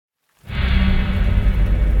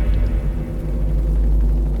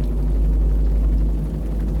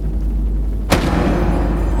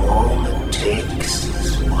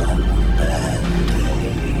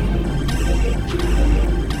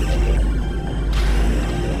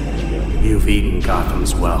You've eaten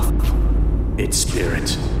Gotham's wealth, its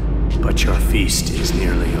spirit, but your feast is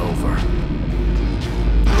nearly over.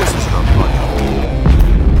 This isn't a blood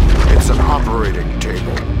hole. It's an operating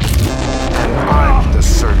table. And I'm the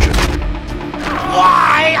surgeon.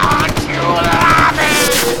 Why aren't you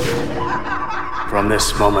laughing? From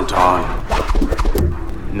this moment on,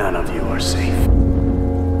 none of you are safe.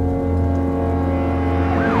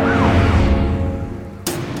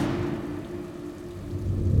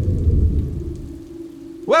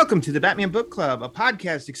 Welcome to the Batman Book Club, a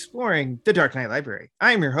podcast exploring the Dark Knight Library.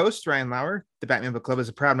 I am your host, Ryan Lauer. The Batman Book Club is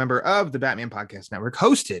a proud member of the Batman Podcast Network,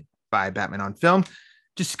 hosted by Batman on Film.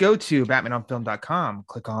 Just go to batmanonfilm.com,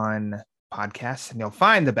 click on podcasts, and you'll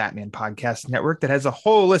find the Batman Podcast Network that has a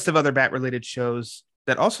whole list of other Bat-related shows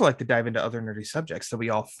that also like to dive into other nerdy subjects that we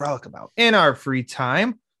all frolic about in our free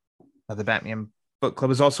time. Now, the Batman Book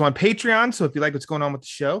Club is also on Patreon, so if you like what's going on with the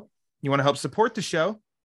show, you want to help support the show,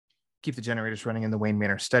 keep the generators running in the Wayne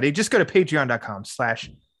Manor study, just go to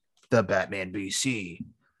patreon.com/thebatmanbc.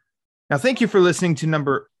 Now, thank you for listening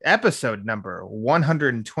to episode number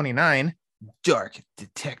 129, Dark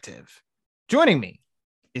Detective. Joining me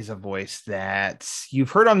is a voice that you've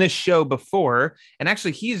heard on this show before, and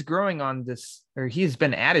actually he's growing on this, or he's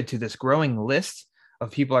been added to this growing list of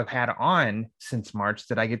people I've had on since March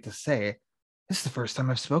that I get to say, this is the first time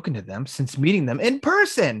I've spoken to them since meeting them in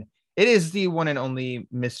person. It is the one and only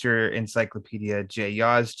Mr. Encyclopedia Jay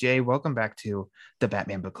Yaws. Jay, welcome back to the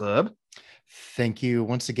Batman Book Club. Thank you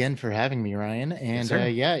once again for having me, Ryan. And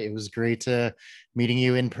Yes, it was great meeting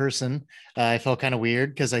you in person. I felt kind of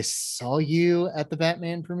weird because I saw you at the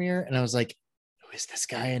Batman premiere and I was like, who is this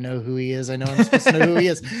guy? I know who he is. I know I'm supposed to know who he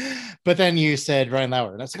is. But then you said Ryan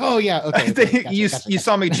Lauer. And I was like, oh, yeah. Okay. You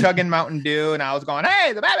saw me chugging Mountain Dew and I was going,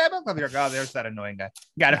 hey, the Batman Book Club. You're like, oh, there's that annoying guy.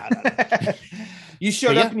 Got it. No. You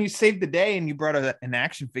showed up and you saved the day and you brought an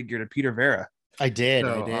action figure to Peter Vera. I did.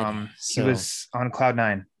 He was on cloud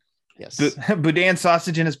nine. Yes. Boudin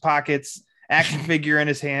sausage in his pockets, action figure in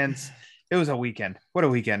his hands. It was a weekend. What a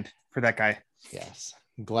weekend for that guy. Yes.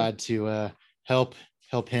 I'm glad to help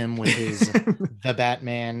him with his the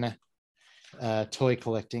Batman toy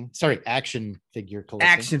collecting. Sorry, action figure collecting.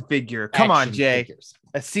 Action figure. Come on, Jay. Figures.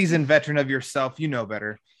 A seasoned veteran of yourself. You know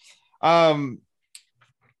better.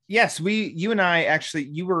 Yes, you and I actually,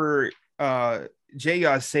 you were Jay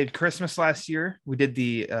Yaws Saved Christmas last year. We did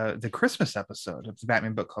the Christmas episode of the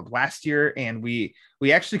Batman Book Club last year, and we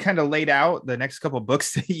actually kind of laid out the next couple of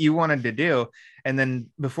books that you wanted to do. And then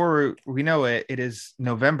before we know it, it is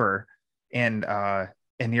November, and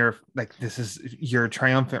you're like, this is your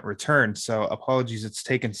triumphant return. So apologies it's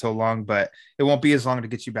taken so long, but it won't be as long to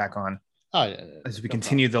get you back on. As we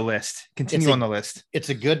continue the list, on the list. It's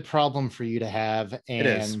a good problem for you to have.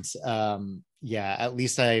 And at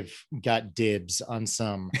least I've got dibs on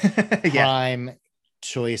some prime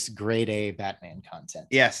choice grade A Batman content.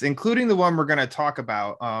 Yes, including the one we're going to talk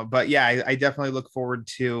about. But yeah, I definitely look forward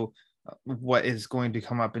to what is going to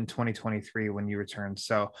come up in 2023 when you return.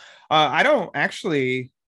 So I don't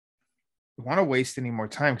actually want to waste any more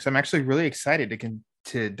time because I'm actually really excited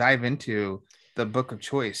to dive into the book of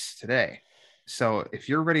choice today. So if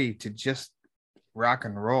you're ready to just rock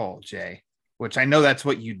and roll, Jay, which I know that's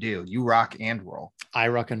what you do, you rock and roll. I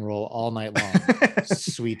rock and roll all night long.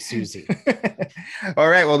 Sweet Susie. All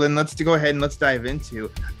right, well then let's go ahead and let's dive into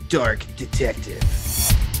Dark Detective.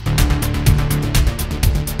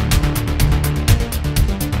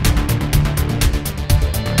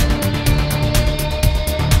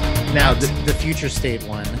 Now the future state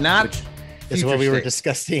one, is what we were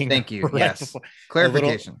discussing. Thank you. Right yes. Before.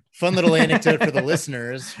 Clarification. Fun little anecdote for the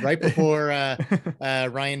listeners. Right before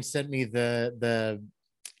Ryan sent me the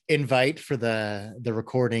invite for the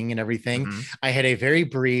recording and everything, I had a very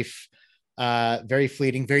brief, very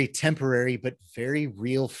fleeting, very temporary, but very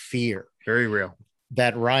real fear. Very real.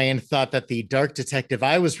 That Ryan thought that the Dark Detective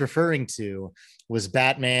I was referring to was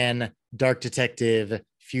Batman, Dark Detective,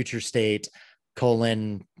 Future State,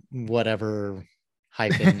 whatever,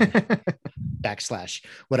 hyphen, backslash,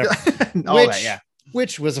 whatever.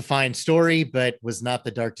 Which was a fine story, but was not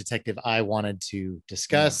the Dark Detective I wanted to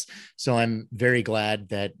discuss. So I'm very glad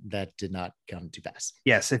that did not come to pass.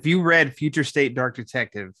 Yes. If you read Future State Dark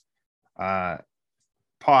Detective,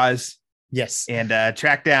 pause. Yes. And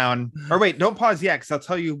track down, or wait, don't pause yet, because I'll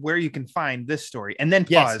tell you where you can find this story, and then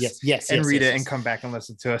pause and read it and come back and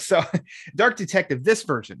listen to us. So Dark Detective, this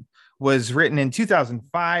version was written in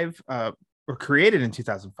 2005, or created in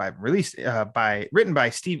 2005, released written by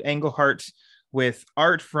Steve Englehart, with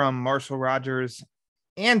art from Marshall Rogers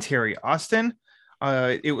and Terry Austin.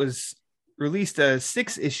 It was released a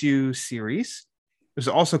 6-issue series was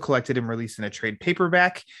also collected and released in a trade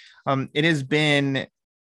paperback.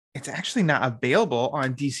 It's actually not available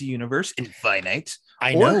on DC Universe Infinite.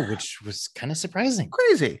 I know, which was kind of surprising.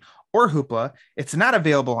 Crazy. Or Hoopla. It's not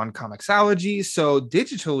available on Comixology. So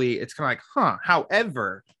digitally, it's kind of like,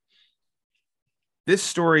 However, this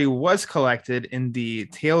story was collected in the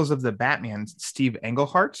Tales of the Batman Steve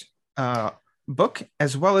Englehart book,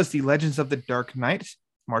 as well as the Legends of the Dark Knight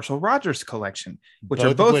Marshall Rogers collection, which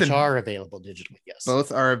are available digitally. Yes,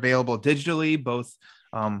 both are available digitally. Both,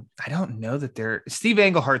 I don't know that Steve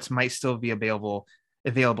Englehart's might still be available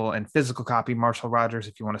in physical copy. Marshall Rogers,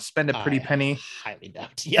 if you want to spend a pretty penny, highly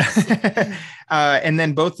doubt. Yes, and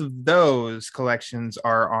then both of those collections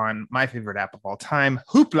are on my favorite app of all time,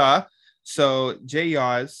 Hoopla. So, Jay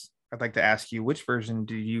Yaws, I'd like to ask you, which version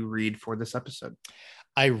do you read for this episode?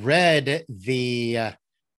 I read the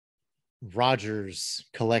Rogers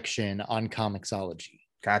collection on Comixology.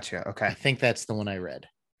 Gotcha. Okay. I think that's the one I read.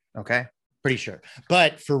 Okay. Pretty sure.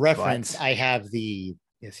 But for reference, I have the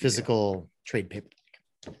physical trade paperback.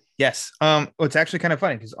 Yes. Well, it's actually kind of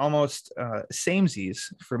funny because almost samesies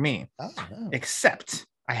for me, except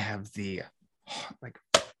I have the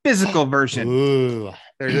physical version. Ooh.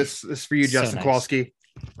 This is for you, Justin Kowalski.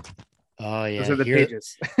 Oh yeah, those are the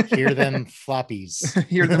pages. Hear them floppies.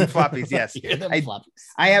 Hear them floppies. Yes, floppies.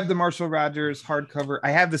 I have the Marshall Rogers hardcover.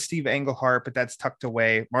 I have the Steve Englehart, but that's tucked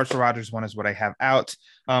away. Marshall Rogers one is what I have out.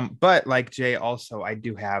 But like Jay, also I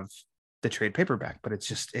do have the trade paperback, but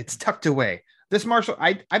it's tucked away. This Marshall,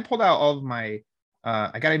 I pulled out all of my.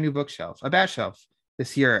 I got a new bookshelf, a bat shelf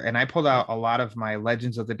this year, and I pulled out a lot of my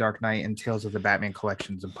Legends of the Dark Knight and Tales of the Batman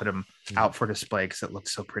collections and put them out for display because it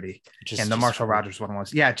looks so pretty. And the Marshall Rogers one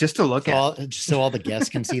was, just to look at, just so all the guests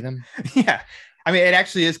can see them. Yeah, I mean, it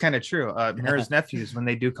actually is kind of true. Mira's nephews, when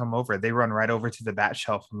they do come over, they run right over to the bat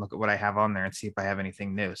shelf and look at what I have on there and see if I have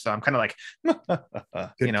anything new. So I'm kind of like,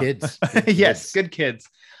 good kids. Yes, good kids.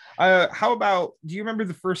 How about? Do you remember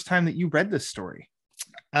the first time that you read this story?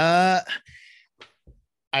 I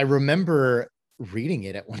remember reading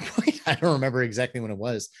it at one point. I don't remember exactly when it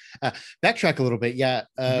was. Backtrack a little bit.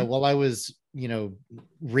 While I was,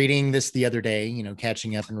 reading this the other day,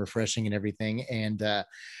 catching up and refreshing and everything, and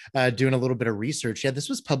doing a little bit of research. Yeah, this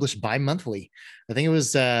was published bi-monthly. I think it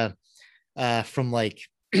was from like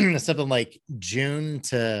something like June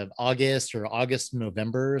to August or August to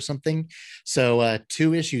November or something. So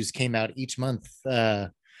 2 issues came out each month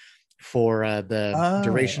for the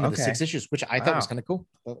duration of the 6 issues, which I thought was kind of cool.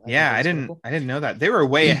 I didn't know that. They were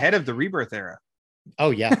way ahead of the Rebirth era.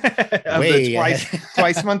 Oh yeah, way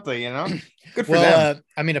twice monthly. Good for them.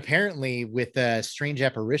 I mean, apparently with Strange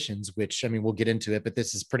Apparitions, which I mean we'll get into it, but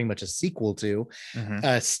this is pretty much a sequel to.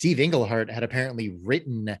 Steve Englehart had apparently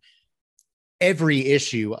written every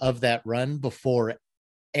issue of that run before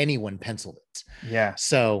anyone penciled it. Yeah.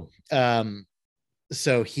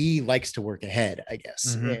 So he likes to work ahead, I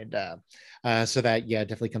guess. And so that,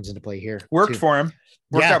 definitely comes into play here. Worked for him.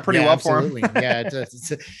 Worked out pretty well absolutely. for him.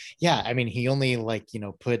 Yeah. I mean, he only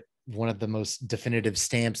put one of the most definitive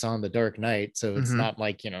stamps on the Dark Knight. So it's not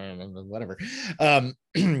like, whatever. But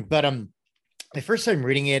the first time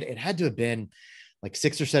reading it, it had to have been like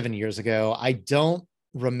 6 or 7 years ago. I don't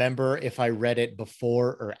remember if I read it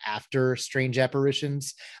before or after Strange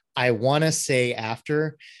Apparitions. I want to say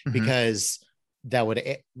after, because that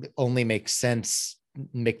would only make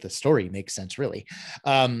the story make sense, really.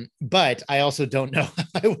 But I also don't know if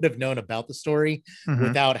I would have known about the story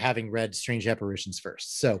without having read Strange Apparitions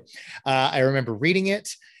first. So I remember reading it,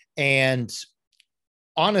 and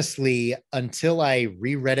honestly, until I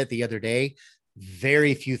reread it the other day,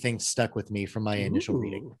 very few things stuck with me from my initial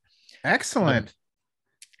reading. Excellent.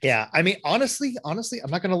 Yeah, I mean, honestly, I'm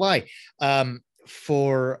not gonna lie.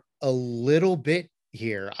 For a little bit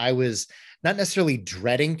here, I was not necessarily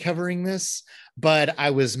dreading covering this, but I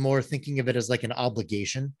was more thinking of it as like an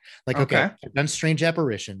obligation. Like, okay, I've done Strange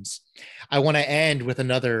Apparitions. I want to end with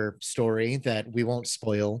another story that we won't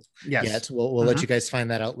spoil yet. We'll let you guys find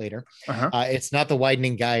that out later. It's not the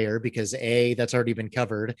Widening Gyre because A, that's already been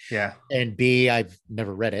covered. Yeah. And B, I've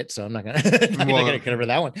never read it, so I'm not gonna cover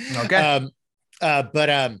that one. Okay.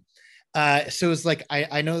 So it's like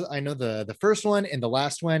I know the first one and the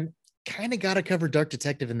last one kind of got to cover Dark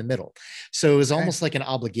Detective in the middle, so it was almost like an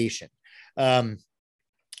obligation. That's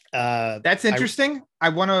interesting. I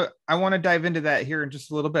want to dive into that here in just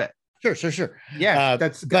a little bit. Sure. Yeah,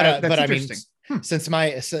 that's interesting. I mean,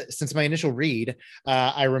 since my initial read,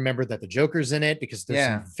 I remember that the Joker's in it because there's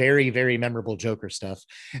some very, very memorable Joker stuff.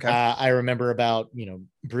 I remember about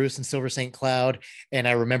Bruce and Silver St. Cloud, and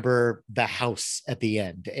I remember the house at the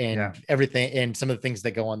end and everything and some of the things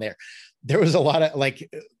that go on there. There was a lot of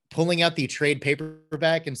pulling out the trade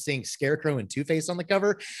paperback and seeing Scarecrow and Two-Face on the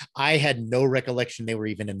cover, I had no recollection they were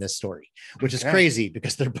even in this story, which is crazy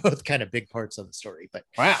because they're both kind of big parts of the story. But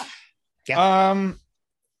wow. Yeah.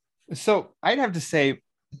 So I'd have to say,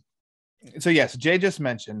 so yes, Jay just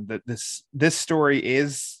mentioned that this story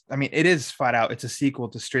is, I mean, it is flat out, it's a sequel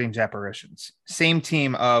to Strange Apparitions. Same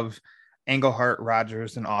team of Englehart,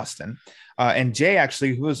 Rogers, and Austin. And Jay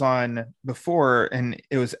actually, who was on before, and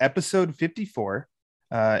it was episode 54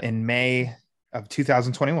 in May of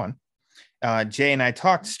 2021. Jay and I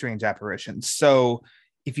talked Strange Apparitions. So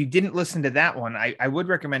if you didn't listen to that one, I would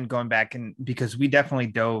recommend going back, and because we definitely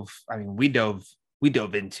dove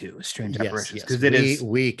into Strange Apparitions, because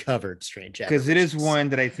we covered Strange Apparitions, because it is one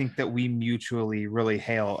that I think that we mutually really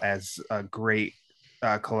hail as a great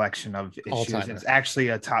collection of issues. All-timer. It's actually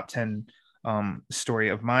a top 10 story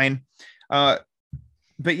of mine. But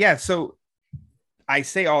yeah, so I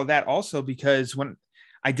say all that also because when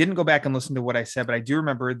I didn't go back and listen to what I said, but I do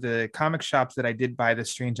remember the comic shops that I did buy the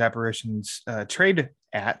Strange Apparitions trade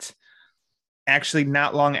at, actually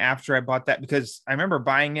not long after I bought that, because I remember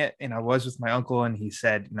buying it and I was with my uncle and he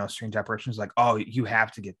said, Strange Apparitions, like, oh, you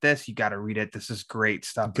have to get this. You got to read it. This is great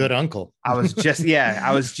stuff. Good uncle. I was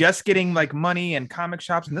just getting like money and comic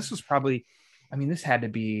shops. And this was probably, this had to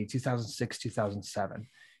be 2006, 2007.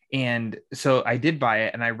 And so I did buy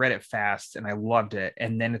it and I read it fast and I loved it.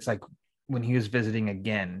 And then it's like when he was visiting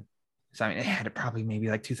again, so it had it probably maybe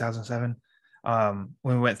like 2007. When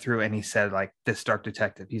we went through and he said like this Dark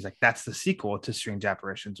Detective, he's like, that's the sequel to Strange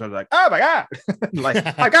Apparitions. So I was like, oh my God,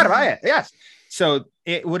 like I gotta buy it. Yes. So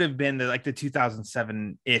it would have been the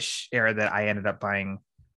 2007-ish era that I ended up buying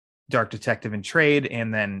Dark Detective in trade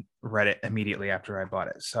and then read it immediately after I bought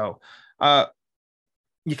it. So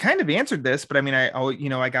you kind of answered this, but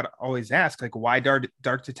I got to always ask, like, why Dark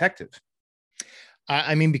Detective?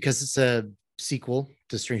 Because it's a sequel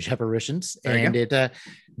to Strange Apparitions, and it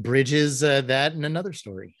bridges that in another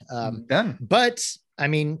story. Done. But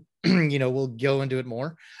we'll go into it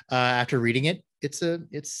more after reading it.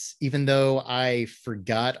 It's even though I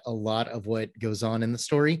forgot a lot of what goes on in the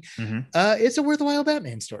story, it's a worthwhile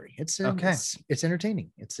Batman story. It's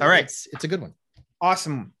entertaining. It's all right. It's a good one.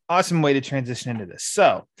 Awesome way to transition into this.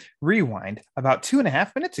 So rewind about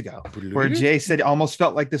 2.5 minutes ago, where Jay said almost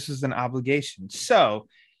felt like this was an obligation. So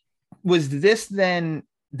was this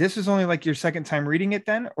was only like your second time reading it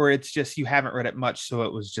then, or it's just you haven't read it much, so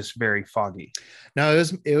it was just very foggy? No,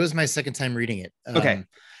 it was my second time reading it. Okay.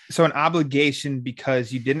 So an obligation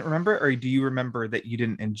because you didn't remember, or do you remember that you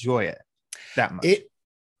didn't enjoy it that much?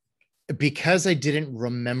 Because I didn't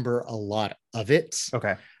remember a lot of it.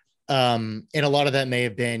 Okay. And a lot of that may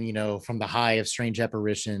have been, from the high of Strange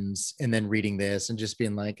Apparitions and then reading this and just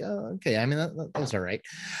being like, oh, okay. That was all right.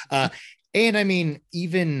 And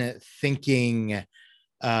even thinking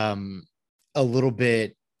a little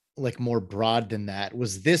bit like more broad than that,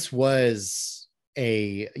 this was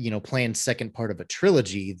a planned second part of a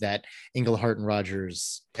trilogy that Englehart and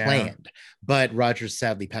Rogers planned, but Rogers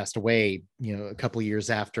sadly passed away a couple of years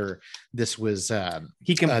after this was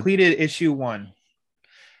he completed issue 1.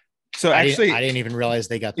 So actually I didn't even realize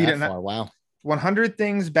they got that far. Wow. 100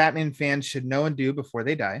 things Batman fans should know and do before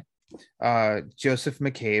they die. Joseph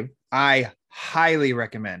McCabe. I highly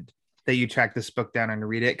recommend that you track this book down and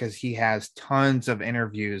read it, because he has tons of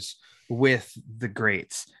interviews with the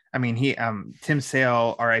greats. Tim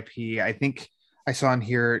Sale, RIP. I think I saw in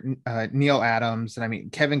here Neil Adams,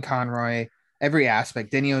 and Kevin Conroy, every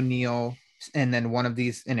aspect, Denny O'Neil, and then one of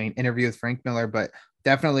these in an interview with Frank Miller, but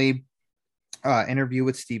definitely interview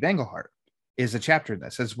with Steve Englehart is a chapter in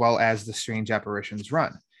this, as well as the Strange Apparitions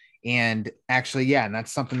run. And actually, and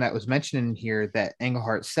that's something that was mentioned in here that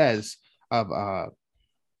Englehart says of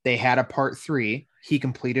they had a part 3. He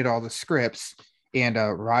completed all the scripts, and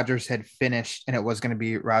Rogers had finished, and it was going to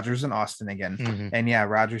be Rogers and Austin again. Mm-hmm. And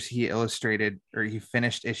Rogers, he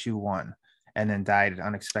finished issue 1 and then died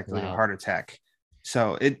unexpectedly of a heart attack.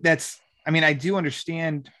 So I do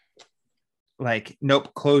understand, like,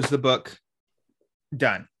 nope, close the book,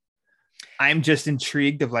 done. I'm just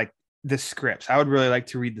intrigued of like the scripts. I would really like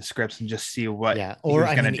to read the scripts and just see what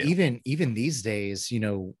even these days,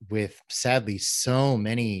 with sadly so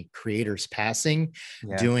many creators passing,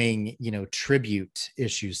 doing tribute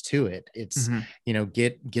issues to it. It's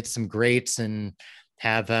get some greats and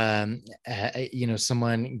have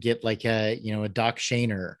someone get like a Doc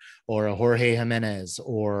Shaner or a Jorge Jimenez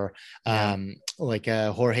or like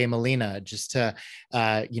a Jorge Molina, just to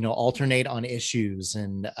alternate on issues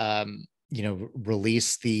and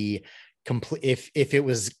release the complete, if it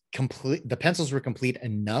was complete, the pencils were complete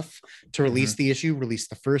enough to release the issue, release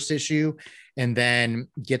the first issue, and then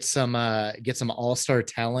get some all-star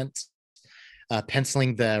talent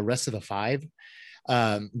penciling the rest of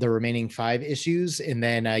the remaining 5 issues, and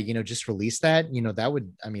then just release that.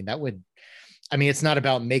 It's not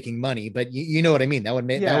about making money, but you know what I mean. That would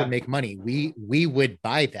make money. We would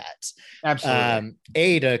buy that.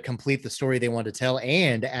 Absolutely. To complete the story they want to tell,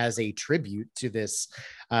 and as a tribute to this,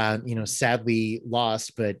 sadly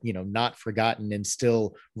lost, but not forgotten and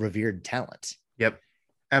still revered talent. Yep,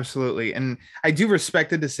 absolutely. And I do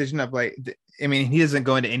respect the decision of he doesn't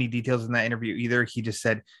go into any details in that interview either. He just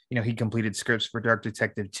said, he completed scripts for Dark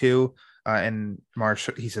Detective 2. And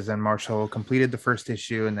Marshall completed the first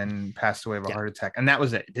issue and then passed away of a heart attack. And that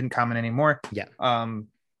was it. Didn't comment anymore. Yeah.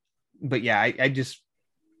 But yeah, I just,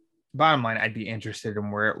 bottom line, I'd be interested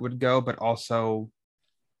in where it would go, but also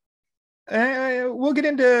we'll get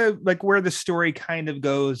into where the story kind of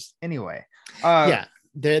goes anyway.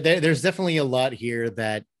 There's definitely a lot here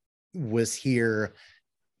that was here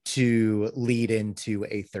to lead into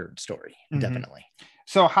a third story. Definitely.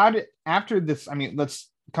 So after this, let's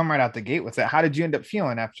come right out the gate with it. How did you end up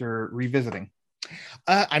feeling after revisiting?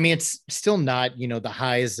 It's still not, the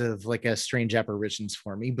highs of a Strange Apparitions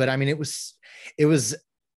for me, but it was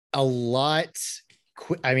a lot.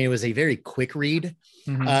 It was a very quick read.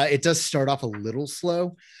 It does start off a little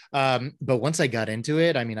slow, but once I got into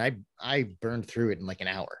it, I burned through it in an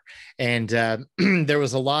hour, and there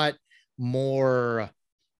was a lot more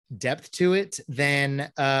depth to it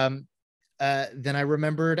than I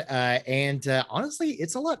remembered. And honestly,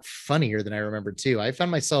 it's a lot funnier than I remembered too. I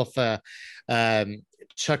found myself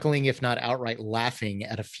chuckling, if not outright laughing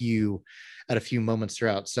at a few moments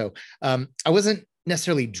throughout. So I wasn't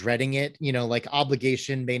necessarily dreading it,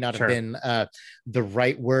 obligation may not have been the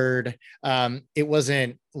right word. It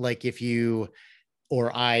wasn't like if you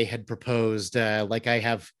or I had proposed, I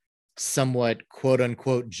have somewhat quote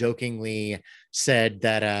unquote jokingly said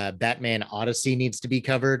that Batman Odyssey needs to be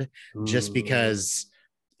covered. Ooh. Just because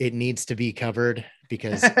it needs to be covered,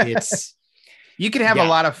 because it's you can have a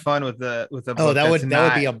lot of fun with the that would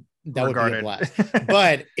be a blast.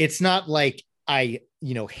 But it's not like I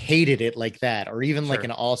hated it like that, or even like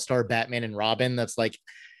an all-star Batman and Robin that's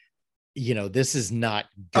this is not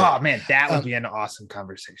good. Oh man, that would be an awesome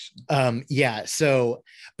conversation. So,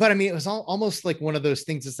 but it was almost like one of those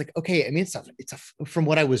things. It's okay. It's from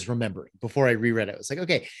what I was remembering before I reread it. It was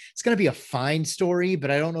okay, it's going to be a fine story,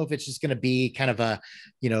 but I don't know if it's just going to be kind of a,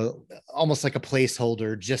 almost like a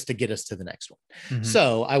placeholder just to get us to the next one.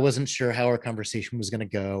 So I wasn't sure how our conversation was going to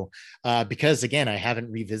go, because again, I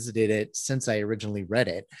haven't revisited it since I originally read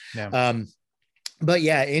it. Yeah. But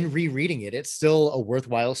yeah, in rereading it, it's still a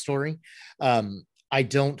worthwhile story. I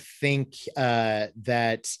don't think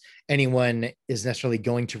that anyone is necessarily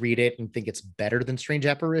going to read it and think it's better than Strange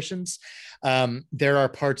Apparitions. There are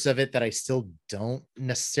parts of it that I still don't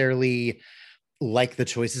necessarily like the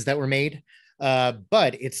choices that were made,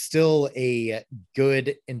 but it's still a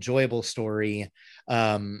good, enjoyable story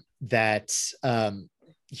that,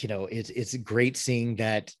 it's great seeing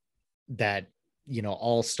that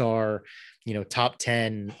all-star, top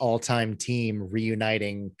 10 all-time team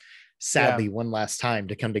reuniting, sadly, one last time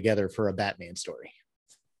to come together for a Batman story.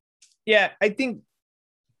 Yeah, I think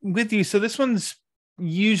with you, so this one's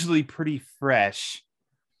usually pretty fresh.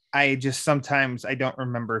 Sometimes I don't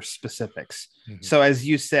remember specifics. So as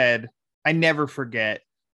you said, I never forget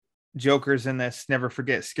Joker's in this, never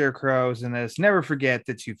forget Scarecrow's in this, never forget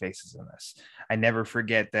the Two-Faces in this. I never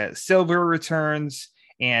forget that Silver returns,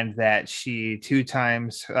 and that she 2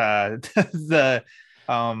 times the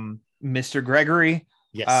Mr. Gregory.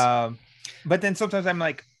 Yes. But then sometimes I'm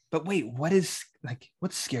like, but wait, what's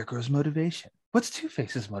Scarecrow's motivation? What's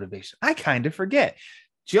Two-Face's motivation? I kind of forget.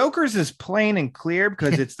 Joker's is plain and clear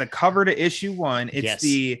because it's the cover to issue 1. It's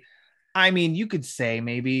you could say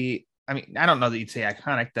maybe, I don't know that you'd say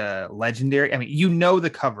iconic, the legendary.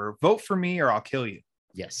 The cover, vote for me or I'll kill you.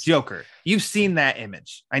 Yes. Joker. You've seen that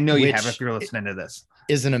image. I know you have if you're listening to this.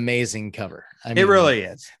 Is an amazing cover. It really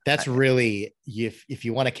is. That's really, if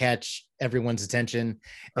you want to catch everyone's attention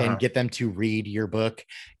and get them to read your book,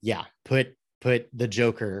 put the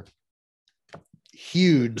Joker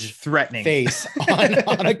huge threatening face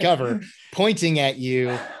on a cover, pointing at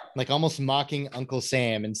you, almost mocking Uncle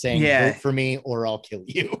Sam and saying, vote for me or I'll kill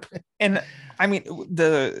you. And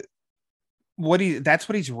that's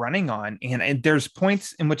what he's running on. And there's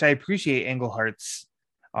points in which I appreciate Englehart's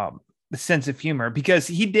the sense of humor, because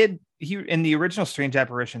he in the original Strange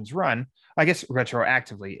Apparitions run, I guess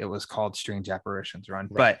retroactively it was called Strange Apparitions run,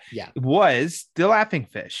 Right. but Yeah. it was The Laughing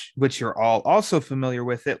Fish, which you're all also familiar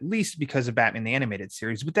with, at least because of Batman the Animated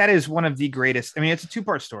Series. But that is one of the greatest. I mean, it's a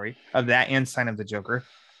 2-part story of that and Sign of the Joker,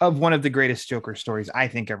 of one of the greatest Joker stories I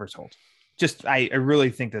think ever told. Just I really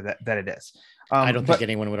think that it is. I don't think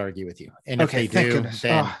anyone would argue with you. And okay, if they do,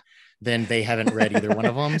 then they haven't read either one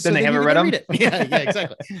of them. Then they haven't read them. Read it. Yeah,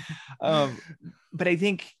 exactly. But I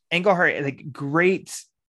think Englehart, like, great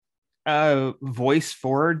voice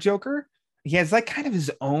for Joker. He has like kind of his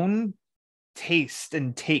own taste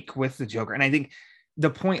and take with the Joker. And I think the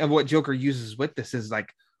point of what Joker uses with this is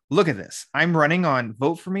like, look at this. I'm running on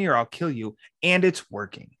vote for me or I'll kill you. And it's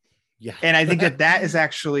working. Yeah. And I think that is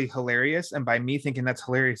actually hilarious. And by me thinking that's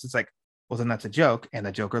hilarious, it's like, well, then that's a joke. And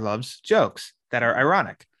the Joker loves jokes that are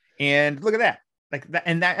ironic. And look at that. Like that.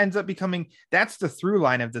 And that ends up becoming, that's the through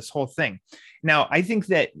line of this whole thing. Now, I think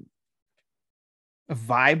that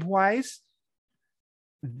vibe wise,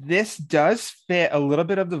 this does fit a little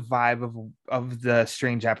bit of the vibe of the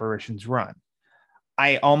Strange Apparitions run.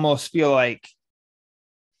 I almost feel like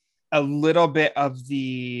a little bit of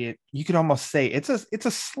the, you could almost say it's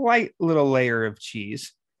a slight little layer of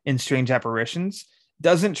cheese in Strange Apparitions.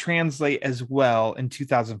 Doesn't translate as well in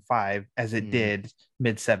 2005 as it did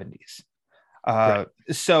mid 70s. Right.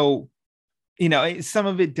 So, you know, some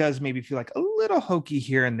of it does maybe feel like a little hokey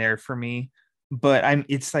here and there for me, but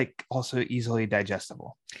it's like also easily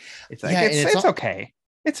digestible. It's like, it's okay.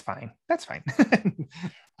 It's fine. That's fine.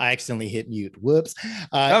 I accidentally hit mute. Whoops.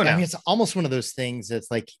 No. I mean, it's almost one of those things that's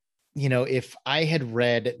like, you know, if I had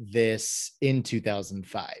read this in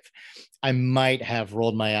 2005, I might have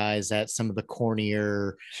rolled my eyes at some of the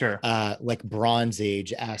cornier, like Bronze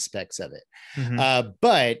Age aspects of it. Mm-hmm.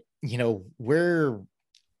 But, you know, we're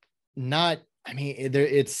not, I mean,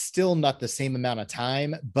 it's still not the same amount of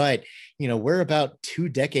time, but, you know, we're about 2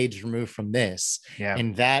 decades removed from this. Yeah.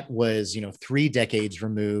 And that was, you know, 3 decades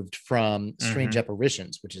removed from Strange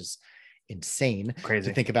Apparitions, which is insane, crazy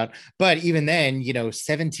to think about. But even then, you know,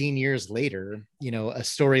 17 years later, you know, a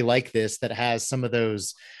story like this that has some of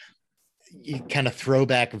those kind of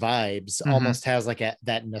throwback vibes almost has like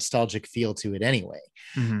that nostalgic feel to it anyway.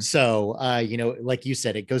 So you know, like you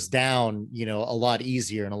said, it goes down, you know, a lot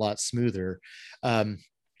easier and a lot smoother,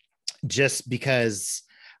 just because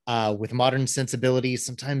with modern sensibilities,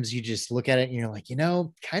 sometimes you just look at it and you're like, you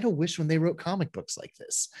know, kind of wish when they wrote comic books like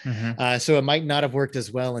this. So it might not have worked as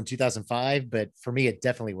well in 2005, but for me, it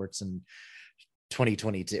definitely works in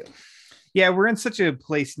 2022. Yeah, we're in such a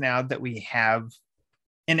place now that we have,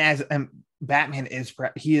 and as Batman is,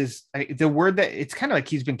 he is the word that it's kind of like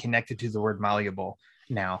he's been connected to the word malleable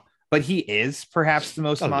now, but he is perhaps the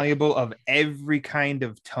most malleable of every kind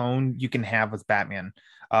of tone you can have with Batman.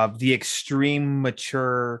 The extreme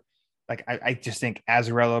mature, like I just think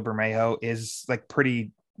Azzarello Bermejo is like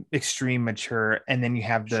pretty extreme mature, and then you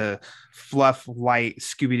have the fluff light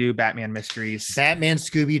Scooby-Doo Batman mysteries, Batman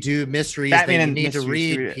Scooby-Doo mysteries Batman that you and need to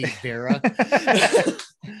mysteries. read, Pete Vera.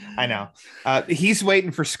 I know he's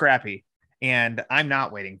waiting for Scrappy, and I'm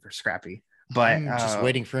not waiting for Scrappy, but I'm just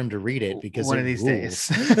waiting for him to read it because one of these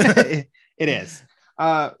days it is.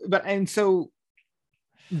 And so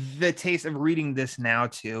the taste of reading this now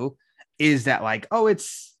too is that like, oh,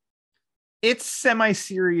 it's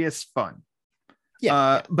semi-serious fun.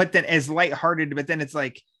 But then as lighthearted, but then it's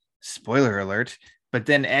like, spoiler alert, but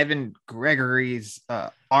then Evan Gregory's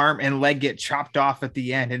arm and leg get chopped off at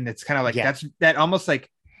the end, and it's kind of like that almost like,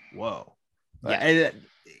 whoa.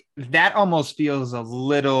 That almost feels a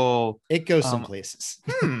little, it goes some places.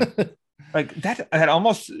 Like that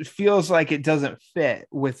almost feels like it doesn't fit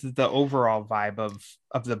with the overall vibe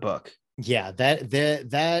of the book. Yeah,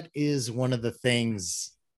 that is one of the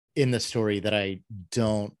things in the story that I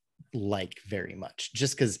don't like very much,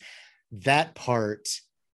 just because that part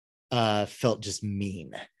felt just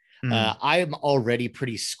mean. I'm already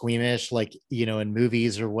pretty squeamish, like, you know, in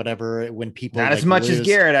movies or whatever, when people not as much as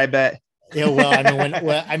Garrett, I bet. Yeah,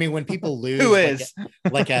 well, I mean, when people lose, who is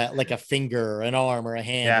like a finger, or an arm, or a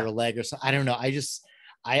hand, or a leg, or something, I don't know. I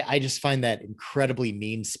just find that incredibly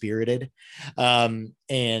mean spirited, and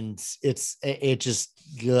it just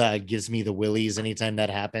gives me the willies anytime that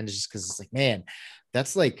happens. Just because it's like, man,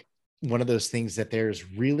 that's like one of those things that there's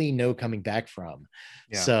really no coming back from.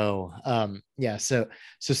 So so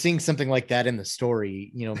seeing something like that in the story,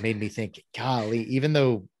 you know, made me think, golly, even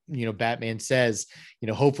though, you know, Batman says, you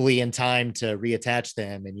know, hopefully in time to reattach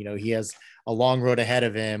them, and, you know, he has a long road ahead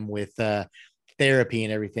of him with therapy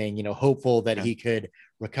and everything, you know, hopeful that he could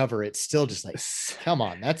recover. It's still just like, come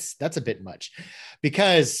on, that's a bit much,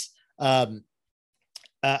 because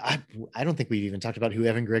I don't think we've even talked about who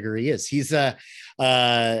Evan Gregory is. He's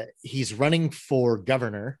running for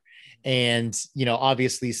governor. And,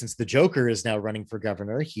 obviously, since the Joker is now running for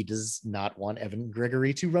governor, he does not want Evan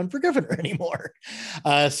Gregory to run for governor anymore.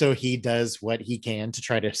 So he does what he can to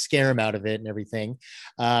try to scare him out of it and everything.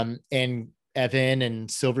 And Evan and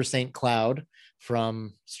Silver St. Cloud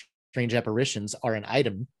from Strange Apparitions are an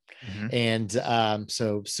item. Mm-hmm. And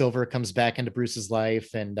so Silver comes back into Bruce's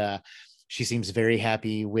life, and she seems very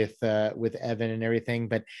happy with Evan and everything.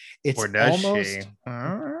 But it's almost...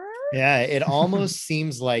 Yeah, it almost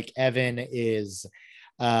seems like Evan is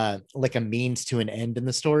like a means to an end in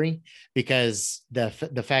the story, because the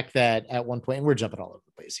fact that at one point, and we're jumping all over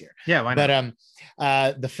the place here. Yeah, why not?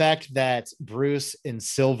 But the fact that Bruce and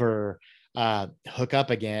Silver hook up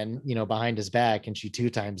again, behind his back, and she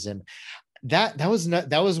 2x him. That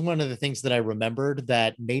was one of the things that I remembered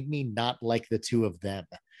that made me not like the two of them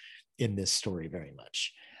in this story very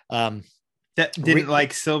much. That didn't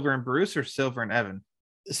like Silver and Bruce, or Silver and Evan?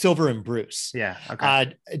 Silver and Bruce. Yeah.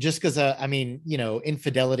 Okay. Just because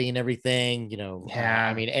infidelity and everything,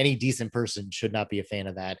 any decent person should not be a fan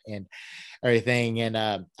of that and everything. And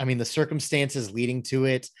the circumstances leading to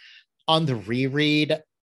it on the reread,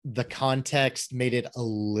 the context made it a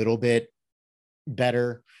little bit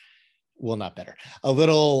better. Well, not better, a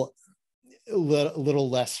little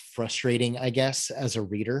less frustrating, I guess, as a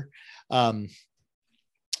reader. But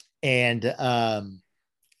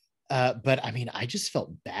I just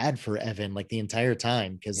felt bad for Evan like the entire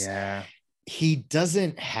time, because he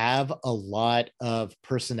doesn't have a lot of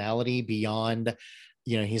personality beyond,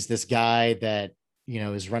 he's this guy that,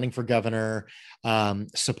 is running for governor,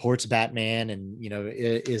 supports Batman, and,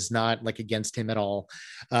 is not like against him at all,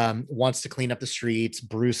 wants to clean up the streets.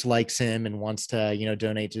 Bruce likes him and wants to,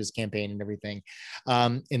 donate to his campaign and everything.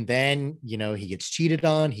 And then, he gets cheated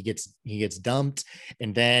on, he gets dumped,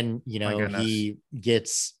 and then, he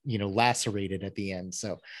gets, lacerated at the end.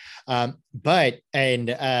 So,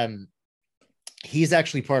 he's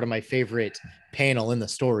actually part of my favorite panel in the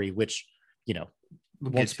story, which,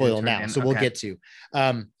 won't spoil now, so we'll get to.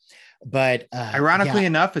 But ironically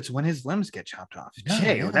enough, it's when his limbs get chopped off.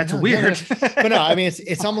 That's weird. But no,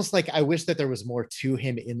 it's almost like I wish that there was more to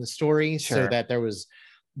him in the story, so that there was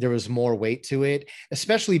more weight to it,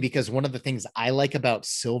 especially because one of the things I like about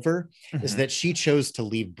Silver is that she chose to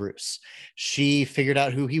leave Bruce. She figured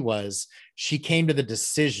out who he was. She came to the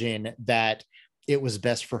decision that it was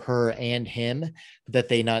best for her and him that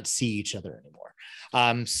they not see each other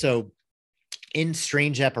anymore. So in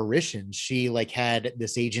Strange Apparitions, she had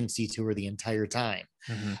this agency to her the entire time.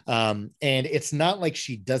 And it's not like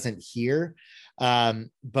she doesn't hear,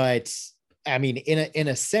 but in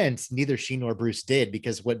a sense, neither she nor Bruce did,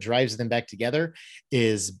 because what drives them back together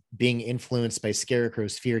is being influenced by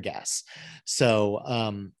Scarecrow's fear gas.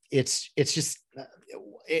 So it's just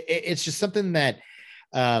something that,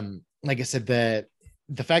 like I said, the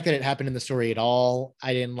fact that it happened in the story at all,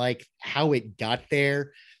 I didn't like. How it got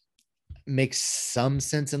there makes some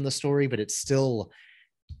sense in the story, but I'm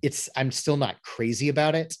still not crazy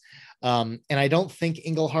about it. And I don't think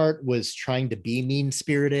Englehart was trying to be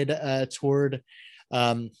mean-spirited toward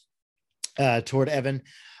Evan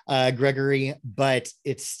Gregory, but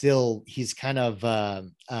it's still, he's kind of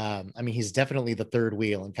he's definitely the third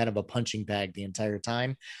wheel and kind of a punching bag the entire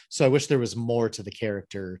time. So I wish there was more to the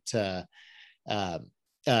character to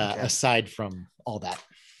aside from all that.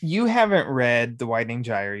 You haven't read The Widening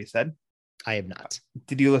Gyre, you said? I have not.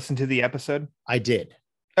 Did you listen to the episode? I did.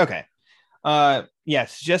 Okay.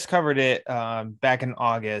 Yes, just covered it back in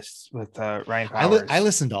August with Ryan Powers. I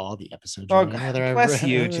listened to all the episodes. Oh, bless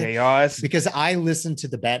you, J.R. Because I listened to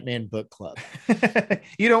the Batman Book Club.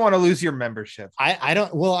 You don't want to lose your membership. I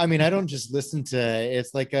don't. Well, I don't just listen to.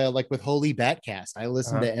 It's like with Holy Batcast. I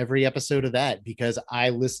listen to every episode of that because I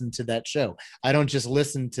listen to that show. I don't just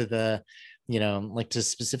listen to the, to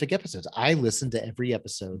specific episodes. I listen to every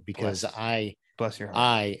episode because bless your heart.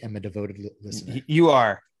 I am a devoted listener. You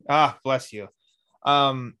are. Bless you.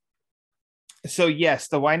 So yes,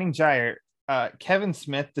 The Widening Gyre, Kevin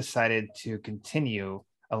Smith decided to continue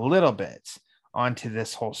a little bit onto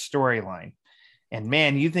this whole storyline. And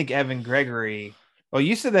man, you think Evan Gregory, well,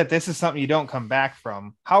 you said that this is something you don't come back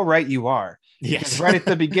from. How right you are. Yes. Because right at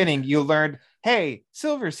the beginning, you learned, hey,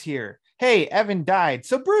 Silver's here. Hey, Evan died.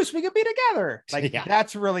 So Bruce, we could be together.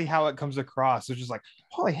 That's really how it comes across. It's just like,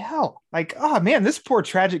 holy hell. Like, oh man, this poor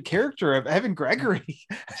tragic character of Evan Gregory.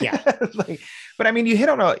 Yeah. But you hit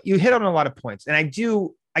on a lot of points. And I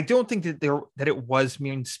don't think that it was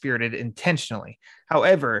mean-spirited intentionally.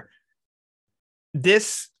 However,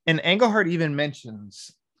 this, and Englehart even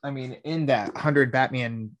mentions, in that 100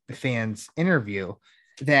 Batman fans interview,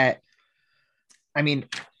 that, I mean,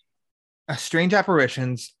 Strange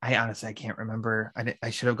Apparitions, I can't remember.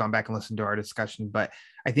 I should have gone back and listened to our discussion, but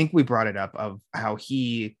I think we brought it up of how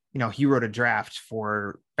he wrote a draft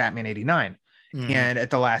for Batman 89. And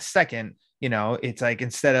at the last second, it's like,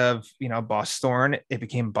 instead of, Boss Thorne, it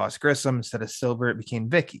became Boss Grissom. Instead of Silver, it became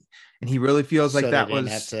Vicky. And he really feels like that was,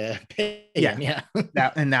 have to pay yeah.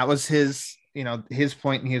 that was his, his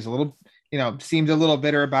point. And he was a little, seemed a little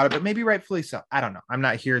bitter about it, but maybe rightfully so. I don't know. I'm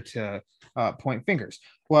not here to point fingers.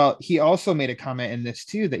 Well, he also made a comment in this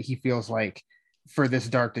too, that he feels like for this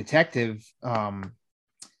Dark Detective, I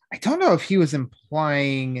don't know if he was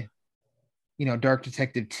implying, Dark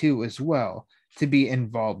Detective 2 as well, to be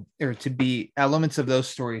involved, or to be elements of those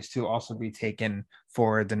stories to also be taken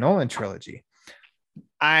for the Nolan trilogy.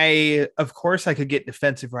 Of course I could get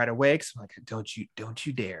defensive right away, because I'm like, don't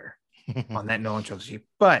you dare on that Nolan trilogy.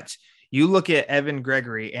 But you look at Evan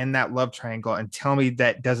Gregory and that love triangle and tell me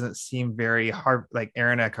that doesn't seem very hard, like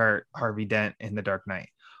Aaron Eckhart, Harvey Dent in The Dark Knight.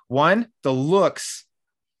 One, the looks,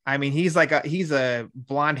 I mean, he's a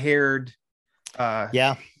blonde-haired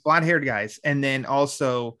guys. And then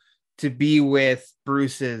also to be with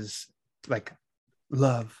Bruce's like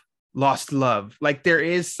lost love, like there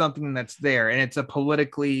is something that's there, and it's a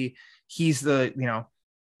politically, he's the,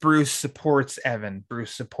 Bruce supports Evan.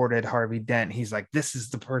 Bruce supported Harvey Dent. He's like, this is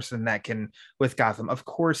the person that can with Gotham. Of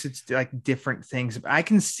course, it's like different things, but I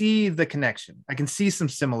can see the connection. I can see some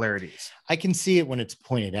similarities. I can see it when it's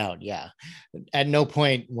pointed out. Yeah. At no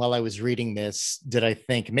point while I was reading this did I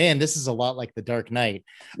think, man, this is a lot like The Dark Knight.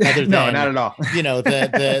 Other No, than, not at all.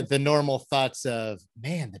 the normal thoughts of,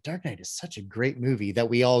 man, The Dark Knight is such a great movie that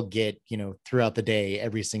we all get, throughohout the day,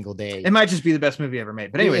 every single day. It might just be the best movie ever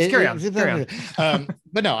made. But anyways, carry on.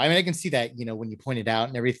 But no, I mean, I can see that, when you point it out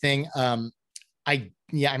and everything. I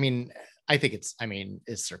think it's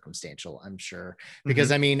circumstantial, I'm sure,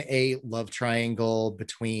 because a love triangle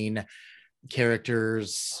between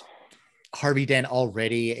characters, Harvey Dent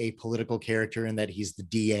already a political character in that he's the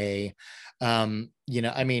DA.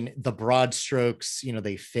 The broad strokes,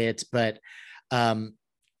 they fit, but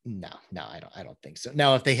no, I don't think so.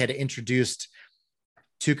 Now, if they had introduced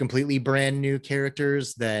two completely brand new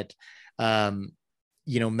characters that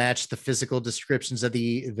match the physical descriptions of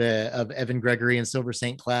of Evan Gregory and Silver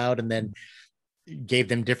St. Cloud, and then gave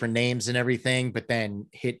them different names and everything, but then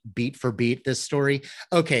hit beat for beat this story,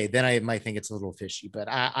 okay, then I might think it's a little fishy. But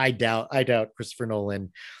I doubt Christopher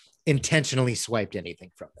Nolan intentionally swiped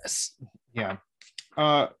anything from this. Yeah.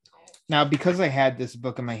 Now, because I had this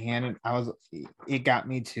book in my hand, and it got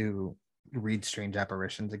me to read Strange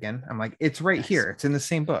Apparitions again. I'm like, it's right here. It's in the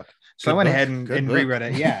same book. So I went ahead and reread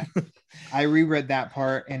it. Yeah. I reread that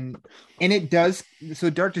part, and it does. So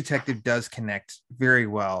Dark Detective does connect very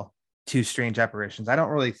well to Strange Apparitions. I don't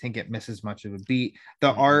really think it misses much of a beat. The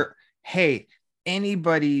art, hey,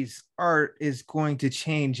 anybody's art is going to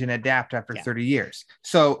change and adapt after 30 years.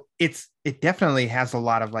 So it definitely has a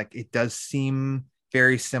lot of, like, it does seem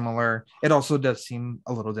very similar. It also does seem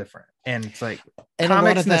a little different. And it's like, and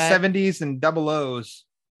comics in the 70s and double O's.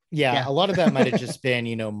 Yeah, a lot of that might have just been,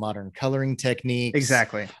 modern coloring techniques.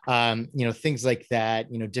 Exactly. Things like that,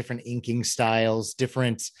 different inking styles,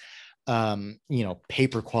 different,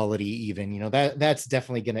 paper quality even, that's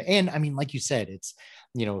definitely going to, and I mean, like you said, it's,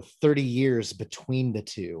 30 years between the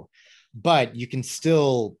two, but you can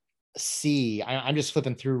still see, I'm just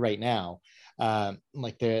flipping through right now.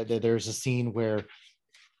 Like there's a scene where,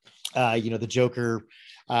 the Joker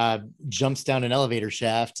jumps down an elevator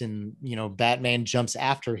shaft, and Batman jumps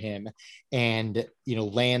after him and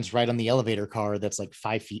lands right on the elevator car that's like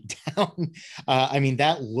 5 feet down. I mean,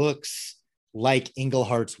 that looks like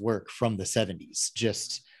Englehart's work from the 70s,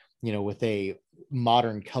 just with a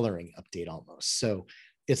modern coloring update almost. So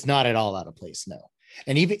it's not at all out of place, no.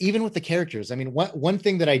 And even with the characters, I mean, one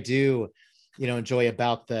thing that I do enjoy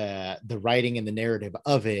about the writing and the narrative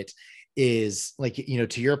of it is, like,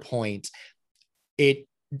 to your point, it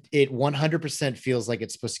 100% feels like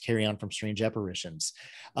it's supposed to carry on from Strange Apparitions.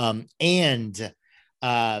 And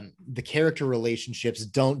the character relationships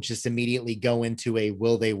don't just immediately go into a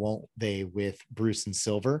will they, won't they with Bruce and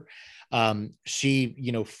Silver.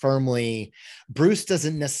 She, firmly, Bruce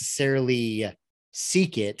doesn't necessarily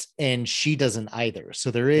seek it, and she doesn't either.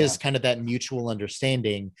 So there is kind of that mutual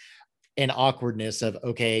understanding and awkwardness of,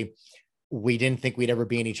 okay, we didn't think we'd ever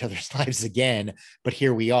be in each other's lives again, but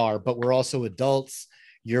here we are. But we're also adults.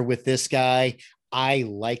 You're with this guy. I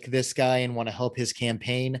like this guy and want to help his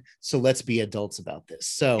campaign. So let's be adults about this.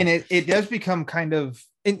 So, and it does become kind of,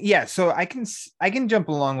 and yeah, so I can jump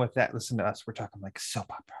along with that. Listen to us. We're talking like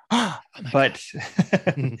soap opera,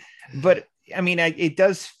 but I mean, it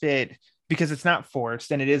does fit because it's not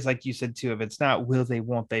forced, and it is like you said too, if it's not will they,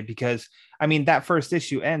 won't they, because I mean that first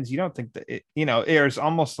issue ends, you don't think that it, there's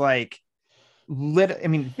almost like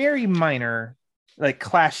very minor like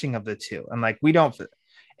clashing of the two, and like we don't,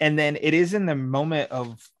 and then it is in the moment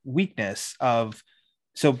of weakness of,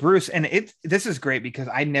 so Bruce, and this is great because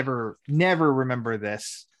I never remember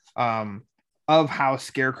this, of how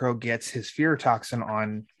Scarecrow gets his fear toxin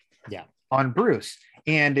on Bruce.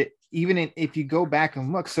 And even if you go back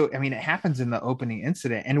and look, so I mean, it happens in the opening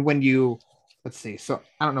incident. And when you, let's see, so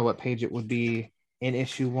I don't know what page it would be in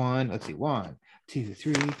issue 1. Let's see, 1, 2,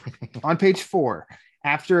 3, on page 4.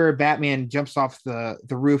 After Batman jumps off the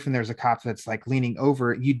roof and there's a cop that's like leaning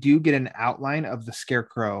over, you do get an outline of the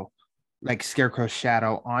Scarecrow's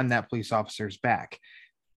shadow on that police officer's back.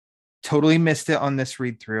 Totally missed it on this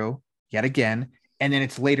read through yet again. And then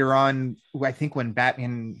it's later on, I think when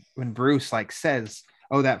Bruce like says,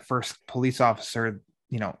 oh, that first police officer,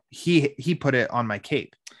 he put it on my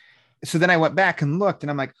cape. So then I went back and looked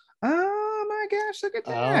and I'm like, oh my gosh, look at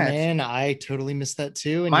that. Oh man, I totally missed that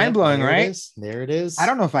too. And mind blowing, right? There it is. I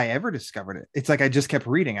don't know if I ever discovered it. It's like I just kept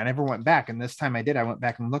reading. I never went back. And this time I did. I went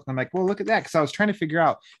back and looked and I'm like, well, look at that. Because I was trying to figure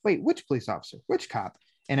out, wait, which police officer, which cop?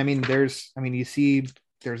 And I mean, you see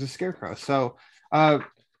there's a Scarecrow. So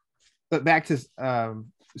but back to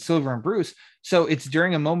Silver and Bruce. So it's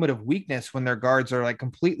during a moment of weakness when their guards are like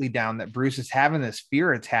completely down that Bruce is having this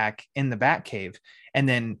fear attack in the Batcave. And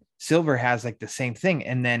then Silver has like the same thing.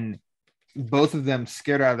 And then both of them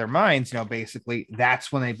scared out of their minds, basically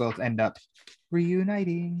that's when they both end up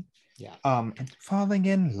reuniting. Yeah. And falling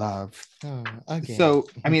in love. Again. So,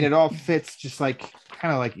 I mean, it all fits just like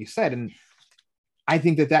kind of like you said. And I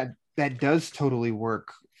think that does totally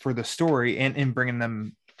work for the story and in bringing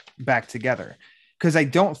them back together. Because I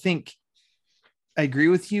don't think I agree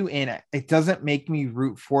with you, and it doesn't make me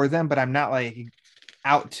root for them, but I'm not like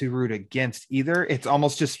out to root against either. It's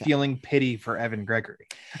almost just feeling pity for Evan Gregory.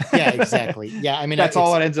 Yeah, exactly. Yeah, I mean, that's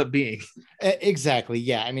all it ends up being. Exactly.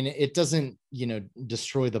 Yeah, I mean, it doesn't,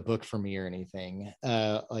 destroy the book for me or anything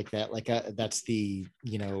like that. Like that's the,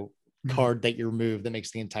 card that you remove that makes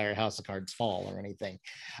the entire house of cards fall or anything.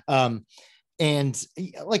 And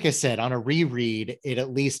like I said, on a reread, it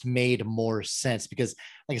at least made more sense because,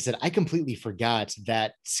 like I said, I completely forgot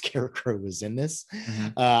that Scarecrow was in this. Mm-hmm.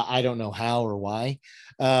 I don't know how or why,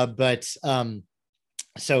 but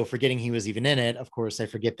so forgetting he was even in it, of course, I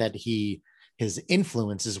forget that his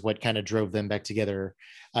influence is what kind of drove them back together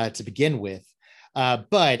to begin with.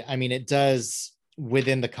 But I mean, it does,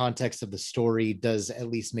 within the context of the story, does at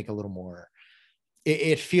least make a little more.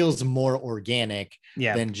 It feels more organic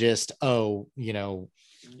than just, we're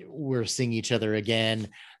seeing each other again,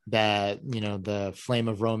 that, the flame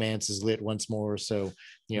of romance is lit once more. So,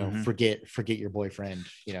 forget your boyfriend,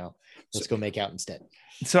 let's go make out instead.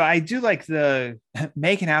 So I do like the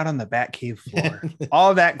making out on the Batcave floor,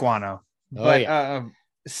 all that guano. But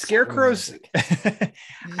Scarecrow's,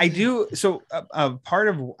 I do. So part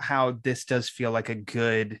of how this does feel like a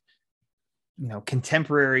good,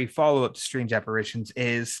 contemporary follow-up to Strange Apparitions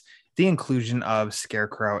is the inclusion of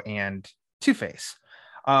Scarecrow and Two-Face.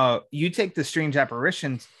 You take the Strange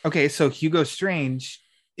Apparitions. Okay, so Hugo Strange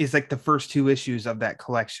is like the first 2 issues of that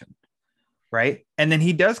collection, right? And then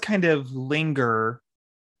he does kind of linger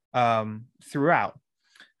throughout.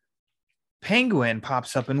 Penguin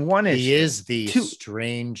pops up in 1 issue. He is the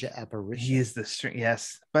Strange Apparition. He is the strange,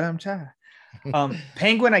 yes, but I'm trying.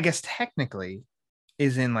 Penguin, I guess technically,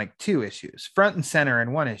 is in like 2 issues, front and center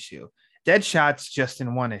in 1 issue. Deadshot's just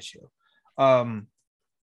in 1 issue. But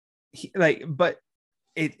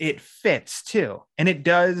it fits too, and it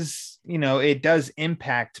does, it does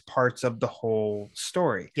impact parts of the whole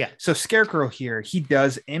story. Yeah. So Scarecrow here, he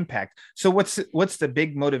does impact. So what's the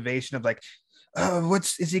big motivation of like,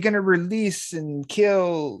 is he going to release and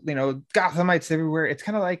kill, Gothamites everywhere? It's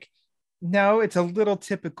kind of like, no, it's a little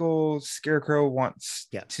typical Scarecrow wants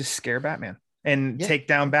to scare Batman and take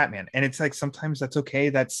down Batman. And it's like, sometimes that's okay.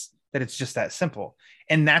 That it's just that simple.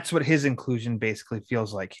 And that's what his inclusion basically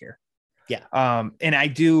feels like here. Yeah. And I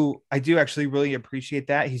do actually really appreciate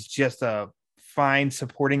that. He's just a fine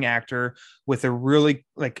supporting actor with a really,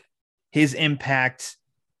 like, his impact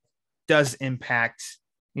does impact,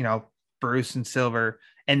 Bruce and Silver.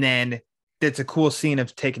 And then it's a cool scene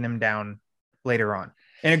of taking him down later on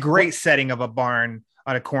in a great setting of a barn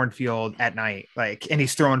on a cornfield at night, and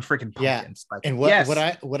he's throwing freaking pumpkins. And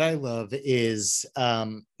what I love is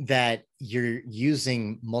that you're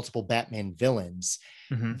using multiple Batman villains.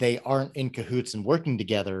 Mm-hmm. They aren't in cahoots and working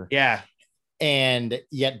together. Yeah. And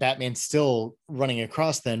yet Batman's still running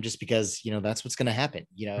across them just because, that's what's going to happen.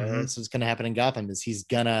 Mm-hmm. That's what's going to happen in Gotham is he's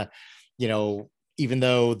gonna, even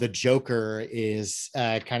though the Joker is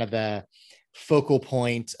kind of the focal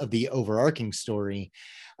point of the overarching story,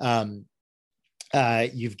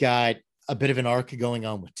 you've got a bit of an arc going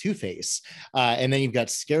on with Two-Face, and then you've got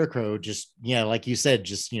Scarecrow, just like you said,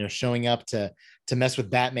 just showing up to mess with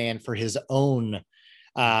Batman for his own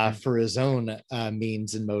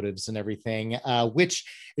means and motives and everything, which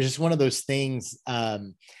is just one of those things,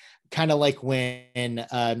 kind of like when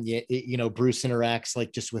Bruce interacts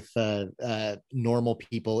like just with normal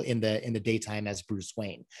people in the daytime as Bruce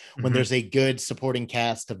Wayne, when there's a good supporting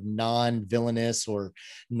cast of non-villainous or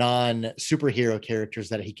non-superhero characters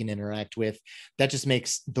that he can interact with, that just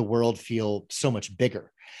makes the world feel so much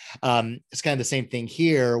bigger. It's kind of the same thing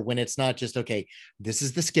here, when it's not just, okay, this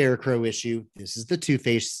is the Scarecrow issue, this is the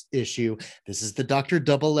Two-Face issue, this is the Dr.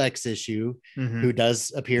 Double X issue, who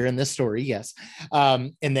does appear in this story, yes,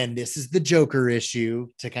 and then this is the Joker issue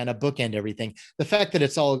to kind of bookend everything. The fact that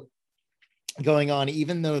it's all going on,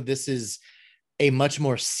 even though this is a much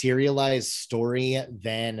more serialized story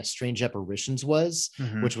than Strange Apparitions was,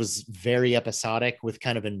 which was very episodic with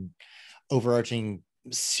kind of an overarching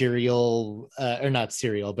serial, or not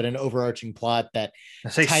serial, but an overarching plot that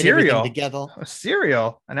tied everything together.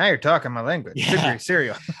 Serial, and now you're talking my language. Yeah.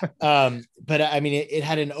 Serial. But I mean, it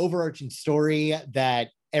had an overarching story that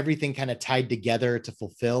everything kind of tied together to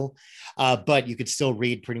fulfill, but you could still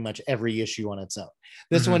read pretty much every issue on its own.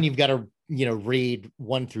 This one, you've got to read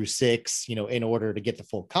 1 through 6 in order to get the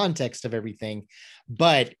full context of everything,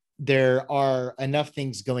 but there are enough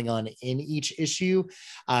things going on in each issue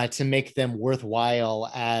to make them worthwhile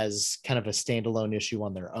as kind of a standalone issue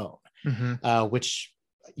on their own, which,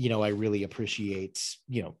 I really appreciate,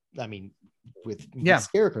 I mean, with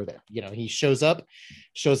Scarecrow there, he shows up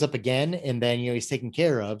again, and then, he's taken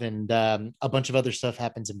care of, and a bunch of other stuff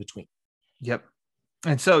happens in between. Yep.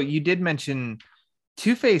 And so you did mention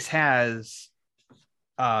Two-Face has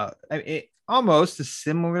almost a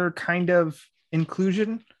similar kind of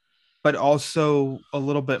inclusion, but also a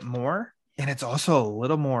little bit more. And it's also a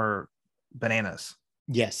little more bananas.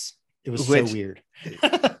 Yes. It was so weird.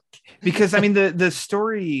 Because, I mean, the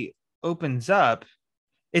story opens up.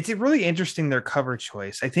 It's really interesting, their cover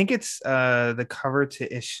choice. I think it's the cover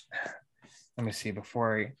to issue. Let me see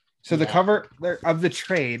before. The cover of the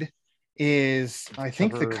trade is, I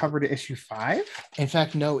think, the cover to issue 5. In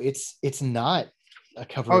fact, no, it's not a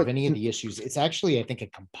cover of any of the issues. It's actually, I think, a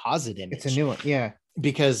composite image. It's a new one. Yeah.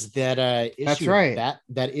 Because that issue, that's right.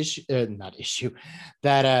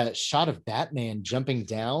 That shot of Batman jumping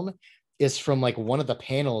down is from like one of the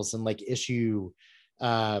panels in like issue,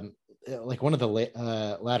 like one of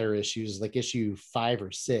the latter issues, like issue 5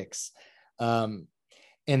 or 6. And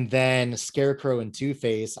then Scarecrow and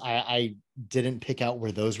Two-Face, I didn't pick out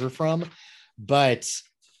where those were from, but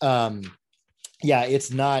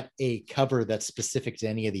it's not a cover that's specific to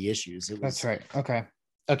any of the issues. That's right.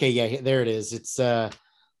 Okay, yeah, there it is. It's I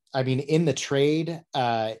mean, in the trade,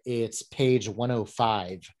 it's page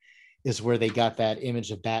 105 is where they got that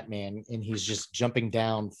image of Batman, and he's just jumping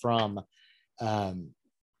down from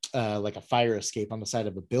like a fire escape on the side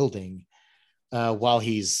of a building, while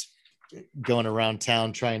he's going around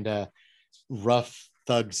town trying to rough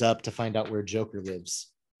thugs up to find out where Joker lives.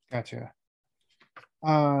 Gotcha.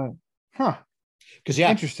 Because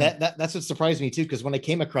interesting. That's what surprised me too, because when I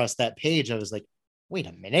came across that page, I was like, wait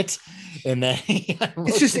a minute. And then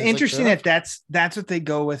it's just interesting that's what they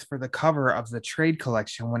go with for the cover of the trade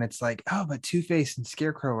collection, when it's like, oh, but Two-Face and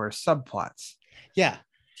Scarecrow are subplots. Yeah.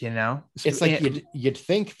 It's like you'd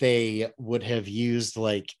think they would have used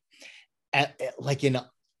like an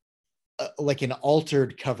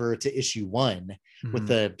altered cover to issue 1 with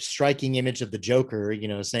the striking image of the Joker,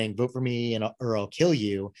 saying vote for me or I'll kill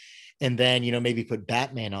you. And then, maybe put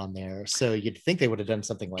Batman on there. So you'd think they would have done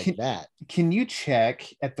something like that. Can you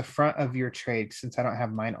check at the front of your trade, since I don't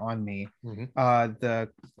have mine on me,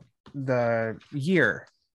 the year?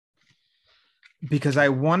 Because I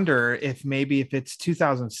wonder if it's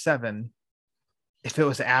 2007, if it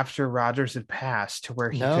was after Rogers had passed to where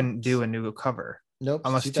he couldn't do a new cover. Nope.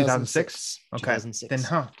 Unless 2006. Okay. 2006.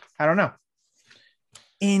 Then, I don't know.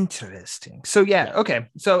 Interesting. So okay.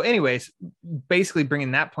 So anyways, basically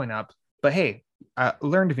bringing that point up, but hey,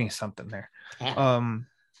 learned me something there. I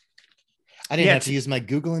didn't have to use my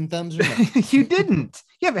Google and thumbs. Or You didn't.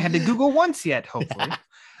 You haven't had to Google once yet, hopefully.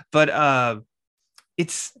 But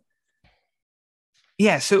it's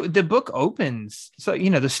so the book opens. So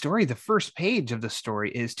the story, the first page of the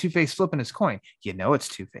story is Two-Face flipping his coin. It's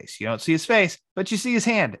Two-Face. You don't see his face, but you see his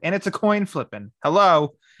hand, and it's a coin flipping.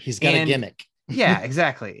 Hello. He's got a gimmick. Yeah,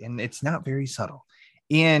 exactly. And it's not very subtle.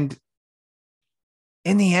 And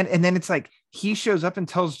in the end, and then it's like he shows up and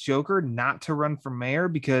tells Joker not to run for mayor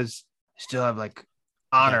because I still have like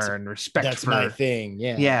honor and respect. That's my thing.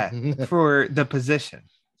 Yeah, for the position.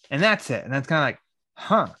 And that's it. And that's kind of like,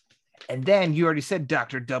 huh. And then you already said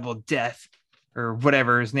Dr. Double Death or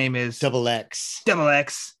whatever his name is. Double X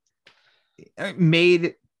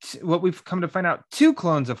made what we've come to find out 2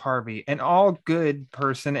 clones of Harvey, an all good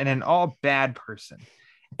person and an all bad person.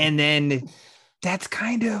 And then that's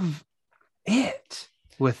kind of it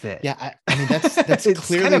with it. Yeah. I mean, that's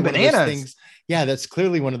clearly kind of one of those things. Yeah. That's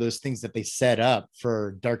clearly one of those things that they set up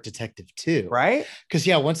for Dark Detective 2. Right. Cause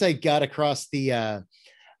once I got across the,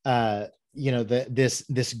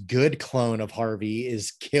 this good clone of Harvey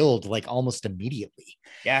is killed like almost immediately.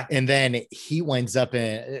 Yeah. And then Harvey winds up,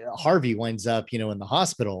 in the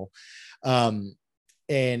hospital.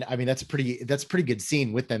 And I mean, that's a pretty good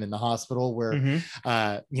scene with them in the hospital where,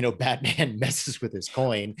 Batman messes with his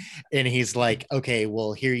coin and he's like, okay,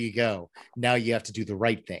 well, here you go. Now you have to do the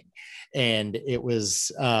right thing. And it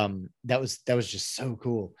was, that was just so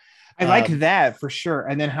cool. I like that for sure.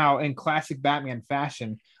 And then how in classic Batman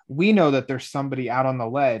fashion, we know that there's somebody out on the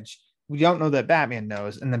ledge. We don't know that Batman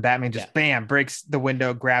knows. And then Batman just bam, breaks the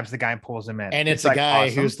window, grabs the guy and pulls him in. And it's a guy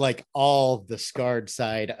who's like all the scarred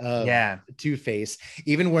side of Two-Face,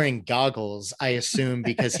 even wearing goggles, I assume,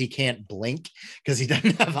 because he can't blink because he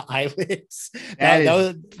doesn't have eyelids. That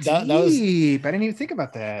was deep. I didn't even think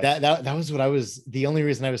about that. That was what the only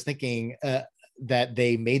reason I was thinking that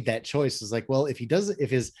they made that choice was like, well,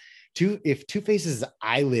 if Two-Face's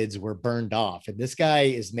eyelids were burned off and this guy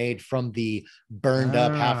is made from the burned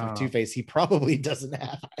up half of Two-Face, he probably doesn't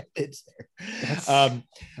have eyelids there.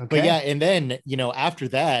 But yeah, and then after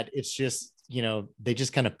that it's just they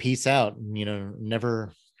just kind of peace out and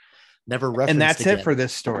never referenced and that's again. it for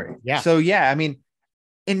this story. So I mean,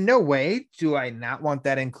 in no way do I not want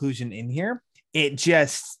that inclusion in here. It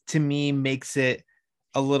just to me makes it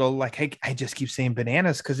a little like I just keep saying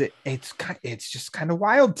bananas because it's just kind of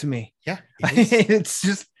wild to me. Yeah, it's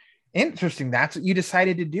just interesting. That's what you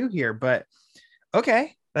decided to do here, but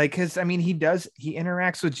okay, like because I mean he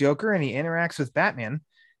interacts with Joker and he interacts with Batman,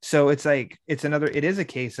 so it's like it is a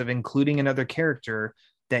case of including another character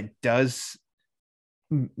that does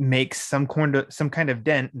make some kind of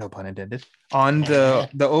dent, no pun intended, on the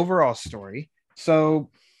overall story. So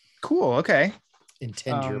cool. Okay.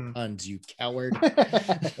 Intend your puns, you coward.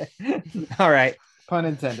 All right, pun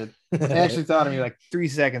intended. I actually thought of me like 3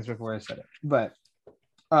 seconds before I said it, but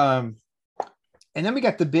and then we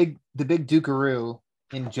got the big Dukaroo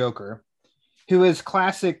in Joker, who is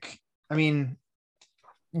classic. I mean,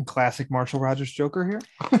 classic Marshall Rogers Joker here.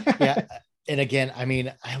 Yeah, and again, I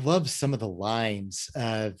mean, I love some of the lines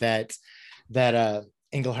that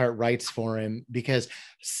Englehart writes for him, because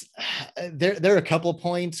there are a couple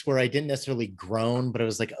points where I didn't necessarily groan, but I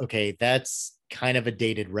was like, okay, that's kind of a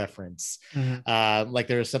dated reference. Mm-hmm. Like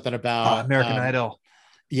there was something about American Idol.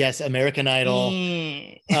 Yes, American Idol.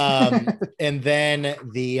 And then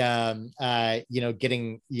the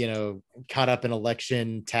getting caught up in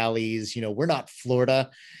election tallies. We're not Florida.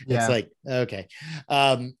 Yeah. It's like, okay.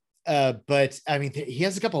 But I mean, he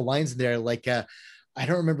has a couple of lines in there like I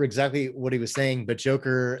don't remember exactly what he was saying, but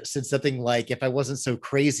Joker said something like, if I wasn't so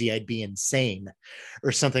crazy, I'd be insane,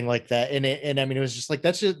 or something like that. And I mean, it was just like,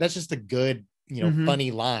 that's just a good,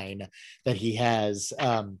 funny line that he has.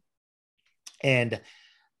 But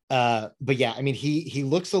yeah, I mean, he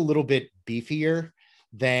looks a little bit beefier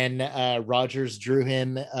than Rogers drew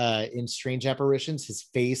him in Strange Apparitions. His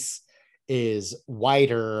face is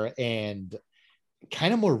wider and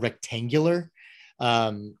kind of more rectangular.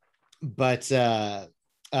 But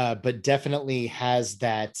definitely has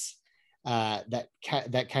that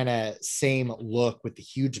kind of same look with the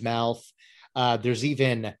huge mouth. There's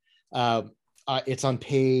even it's on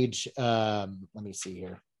page let me see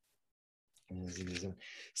here,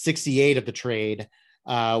 68 of the trade,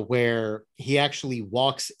 where he actually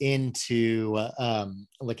walks into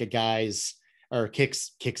like a guy's, or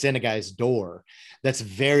kicks in a guy's door. That's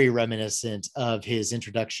very reminiscent of his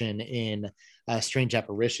introduction in Strange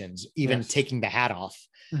Apparitions, even taking the hat off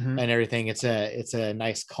and everything. It's a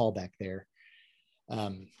nice callback there.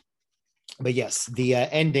 But yes, the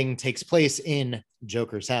ending takes place in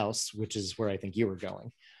Joker's house, which is where I think you were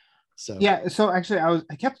going. So yeah, so actually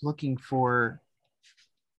I kept looking for,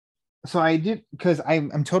 so I did, because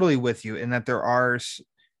I'm totally with you in that there are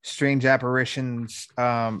Strange Apparitions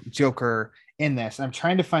Joker in this. I'm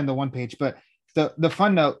trying to find the one page, but the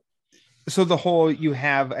fun note, so the whole, you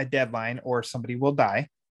have a deadline or somebody will die.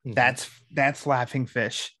 Mm-hmm. That's Laughing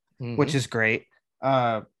Fish, which is great.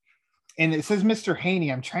 And it says Mr.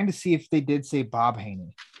 Haney. I'm trying to see if they did say Bob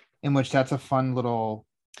Haney, in which that's a fun little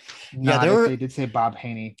They did say Bob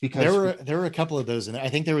Haney, because there were a couple of those in there. I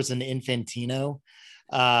think there was an Infantino,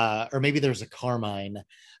 or maybe there's a Carmine.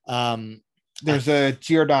 There's a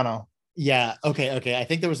Giordano. Yeah. Okay. I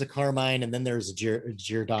think there was a Carmine, and then there's a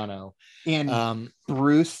Giordano. And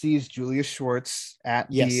Bruce sees Julius Schwartz at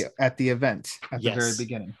the event at the very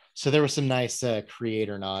beginning. So there were some nice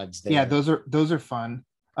creator nods there. Yeah, those are fun.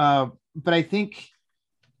 But I think,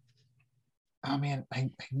 oh man,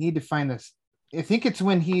 I need to find this. I think it's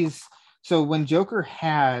when when Joker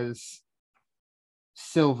has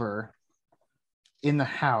Silver in the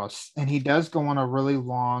house, and he does go on a really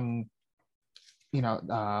long,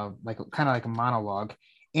 like kind of like a monologue,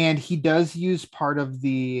 and he does use part of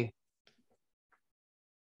the.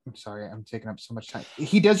 I'm sorry, I'm taking up so much time.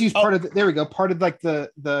 He does use part of part of like the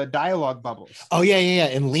dialogue bubbles. Oh yeah,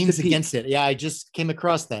 and leans against it. Yeah, I just came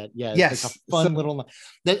across that. Yeah, yes, like a fun little.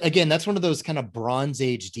 That's one of those kind of Bronze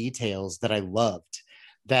Age details that I loved.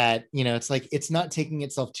 That it's like it's not taking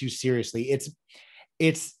itself too seriously.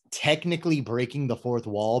 It's technically breaking the fourth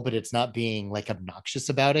wall, but it's not being like obnoxious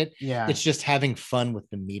about it. Yeah, it's just having fun with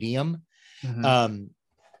the medium. Mm-hmm.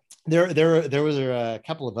 There was a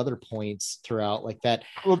couple of other points throughout like that.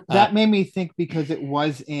 Well, that made me think, because it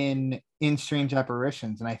was in Strange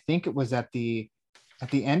Apparitions, and I think it was at the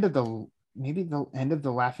end of the end of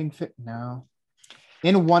the Laughing Fit. No,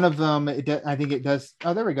 in one of them, I think it does.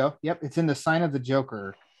 Oh, there we go. Yep, it's in the Sign of the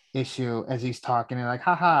Joker issue as he's talking and like,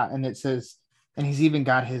 haha, and it says, and he's even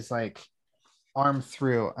got his like arm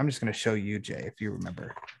through. I'm just going to show you, Jay, if you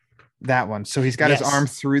remember that one. So he's got his arm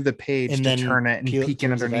through the page and to turn it and peek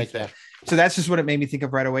in underneath it. So that's just what it made me think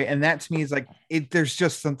of right away. And that to me is like there's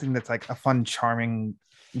just something that's like a fun, charming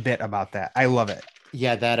bit about that. I love it.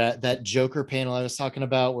 Yeah, that Joker panel I was talking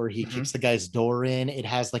about, where he keeps the guy's door in. It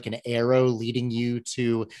has like an arrow leading you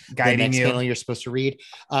to the next panel you're supposed to read.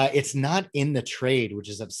 It's not in the trade, which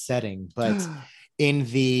is upsetting, but in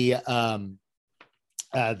the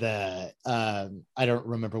I don't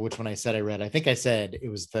remember which one I said I read. I think I said it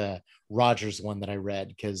was the Rogers one that I read,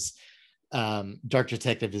 because Dark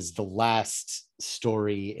Detective is the last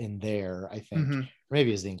story in there, I think.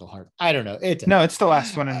 Maybe it's the Englehart. I don't know. It's the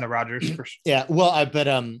last one in the Rogers for sure. Yeah, well, but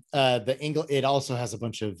the it also has a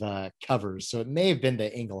bunch of covers, so it may have been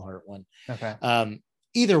the Englehart one. Okay.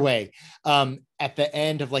 Either way, at the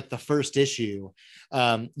end of like the first issue,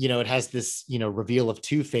 it has this, reveal of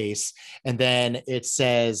Two-Face, and then it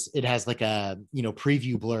says it has like a,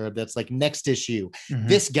 preview blurb that's like next issue,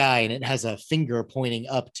 this guy, and it has a finger pointing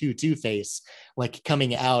up to Two-Face, like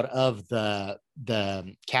coming out of the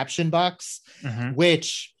caption box,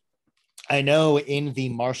 which I know in the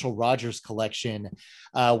Marshall Rogers collection,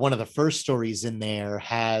 one of the first stories in there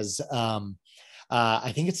has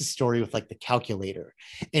I think it's a story with like the calculator,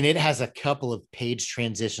 and it has a couple of page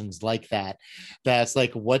transitions like that. That's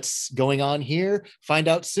like, what's going on here? Find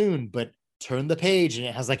out soon, but turn the page, and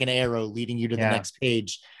it has like an arrow leading you to the next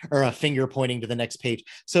page, or a finger pointing to the next page.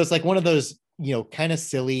 So it's like one of those, kind of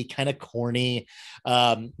silly, kind of corny,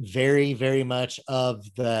 very, very much of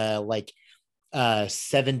the like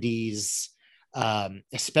 70s,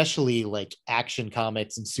 especially like Action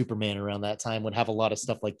Comics and Superman around that time would have a lot of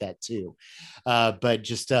stuff like that too, but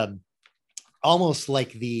just almost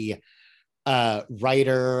like the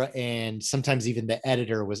writer and sometimes even the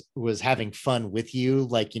editor was having fun with you,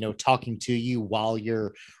 like talking to you while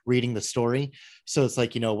you're reading the story. So it's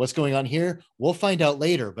like, what's going on here, we'll find out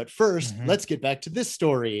later, but first let's get back to this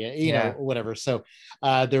story, you know, whatever. So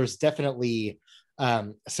there's definitely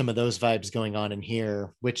some of those vibes going on in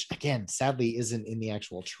here, which again, sadly isn't in the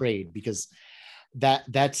actual trade, because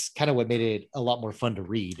that's kind of what made it a lot more fun to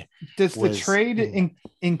read. Does the trade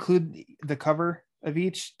include the cover of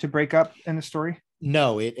each to break up in the story?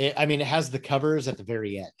 No, it has the covers at the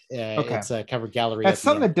very end. Okay. It's a cover gallery. That's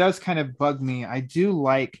something that does kind of bug me. I do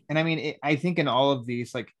like, and I think in all of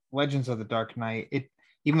these, like Legends of the Dark Knight,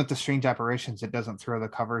 even with the Strange Apparitions, it doesn't throw the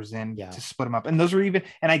covers in to split them up. And those are even,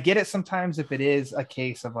 and I get it sometimes if it is a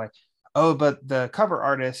case of like, oh, but the cover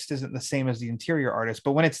artist isn't the same as the interior artist.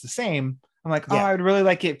 But when it's the same, I'm like, oh, I'd really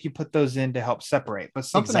like it if you put those in to help separate. But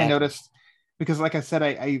something I noticed, because like I said,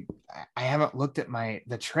 I haven't looked at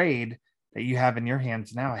the trade that you have in your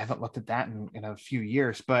hands now. I haven't looked at that in a few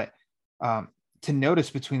years, but to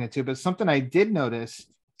notice between the two. But something I did notice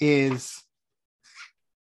is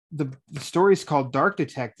the story's called Dark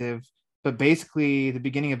Detective, but basically the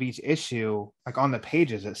beginning of each issue, like on the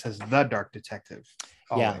pages, it says The Dark Detective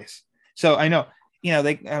always. Yeah. So I know,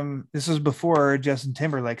 this was before Justin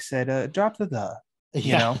Timberlake said, drop the,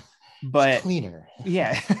 but it's cleaner.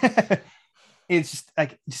 Yeah. It's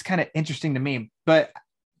just kind of interesting to me, but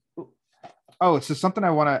so something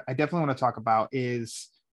I definitely want to talk about is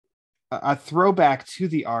a throwback to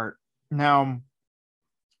the art. Now,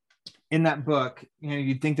 in that book,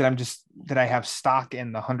 you'd think that I have stock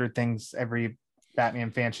in the 100 things every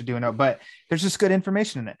Batman fan should do and know, but there's just good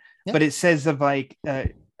information in it. Yep. But it says of like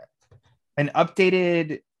an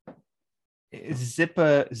updated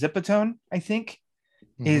Zipatone, I think,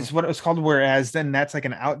 is what it was called. Whereas then that's like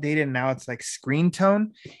an outdated, and now it's like screen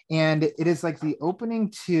tone. And it is like the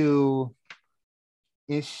opening to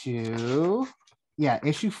issue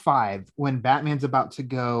 5, when Batman's about to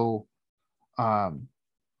go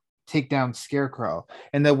take down Scarecrow,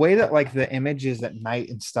 and the way that like the image is at night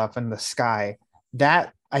and stuff in the sky,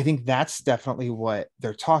 that I think that's definitely what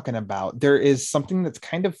they're talking about. There is something that's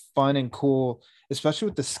kind of fun and cool, especially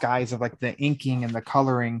with the skies, of like the inking and the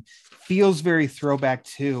coloring feels very throwback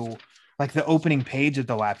to like the opening page of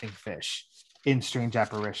The Laughing Fish in Strange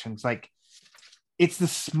Apparitions. Like, it's the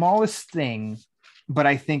smallest thing, but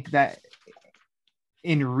I think that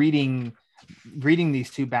in reading these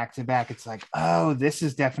two back to back, it's like, oh, this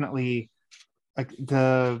is definitely like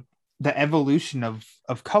the evolution of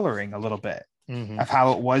coloring a little bit, of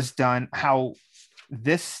how it was done, how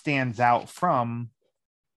this stands out from,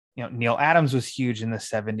 Neil Adams was huge in the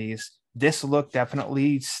 70s. This look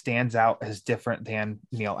definitely stands out as different than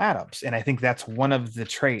Neil Adams. And I think that's one of the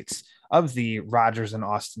traits of the Rogers and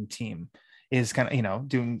Austin team, is kind of,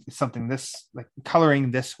 doing something this, like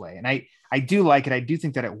coloring this way. And I do like it. I do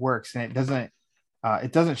think that it works, and it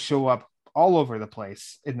doesn't show up all over the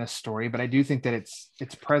place in this story, but I do think that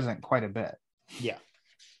it's present quite a bit. Yeah.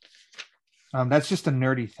 That's just a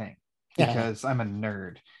nerdy thing, because I'm a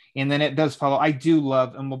nerd. And then it does follow. I do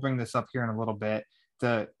love, and we'll bring this up here in a little bit,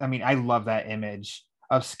 I love that image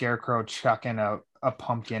of Scarecrow chucking a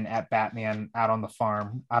pumpkin at Batman out on the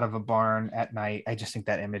farm, out of a barn at night. I just think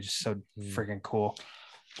that image is so freaking cool.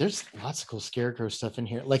 There's lots of cool Scarecrow stuff in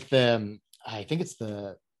here. Like I think it's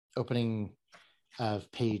the opening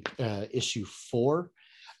of page issue 4,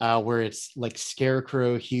 where it's like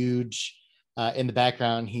Scarecrow huge. In the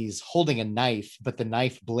background, he's holding a knife, but the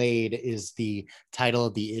knife blade is the title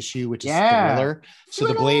of the issue, which is Thriller. So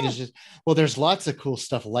the blade is just, well, there's lots of cool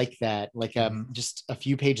stuff like that. Like just a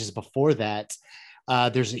few pages before that,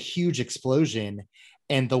 there's a huge explosion,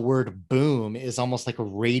 and the word boom is almost like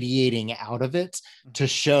radiating out of it to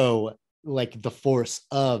show like the force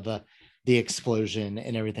of the explosion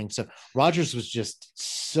and everything. So Rogers was just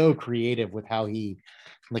so creative with how he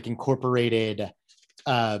like incorporated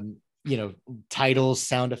titles,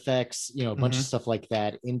 sound effects, a bunch of stuff like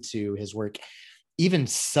that into his work. Even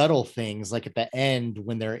subtle things like at the end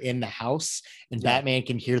when they're in the house and Batman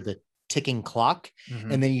can hear the ticking clock,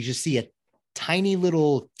 and then you just see a tiny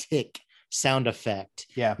little tick sound effect,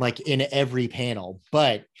 like in every panel.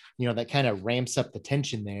 But that kind of ramps up the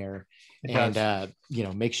tension there,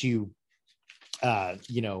 makes you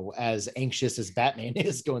as anxious as Batman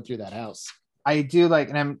is going through that house. I do like,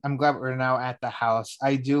 and I'm glad we're now at the house.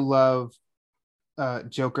 I do love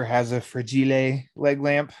Joker has a Fragile leg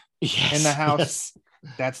lamp in the house. Yes.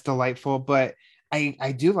 That's delightful. But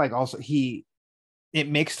I do like also it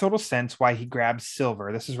makes total sense why he grabs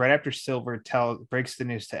Silver. This is right after Silver breaks the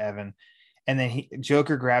news to Evan. And then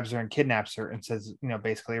Joker grabs her and kidnaps her and says,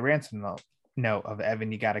 basically a ransom note of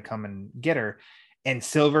Evan, you got to come and get her. And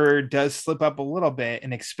Silver does slip up a little bit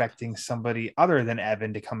in expecting somebody other than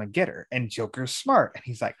Evan to come and get her. And Joker's smart. And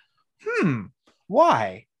he's like,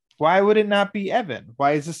 why? Why would it not be Evan?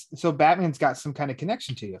 Why is this? So Batman's got some kind of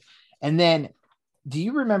connection to you. And then, do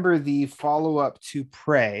you remember the follow-up to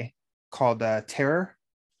Prey called Terror?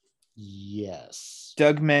 Yes.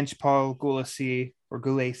 Doug Mensch, Paul Gulacy,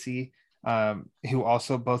 who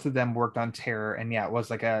also, both of them worked on Terror. And it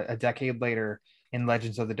was like a decade later in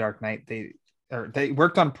Legends of the Dark Knight. They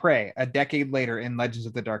worked on Prey. A decade later in Legends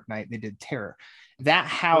of the Dark Knight, they did Terror. That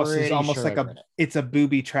house is almost like it's a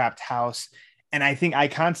booby-trapped house. And I think I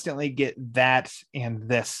constantly get that and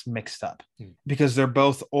this mixed up because they're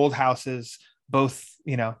both old houses, both,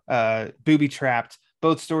 booby-trapped.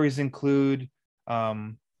 Both stories include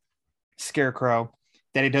Scarecrow.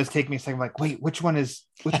 That it does take me a second, like, wait, which one's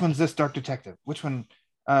this Dark Detective? Which one?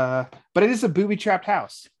 But it is a booby-trapped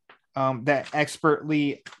house that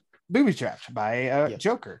expertly booby-trapped by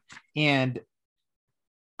Joker. And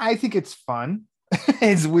I think it's fun.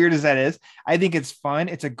 As weird as that is, I think it's fun.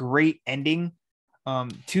 It's a great ending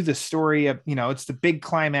to the story of, it's the big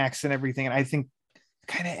climax and everything. And I think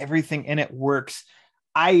kind of everything in it works.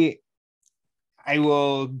 I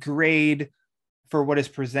will grade for what is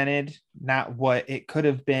presented, not what it could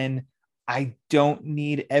have been. I don't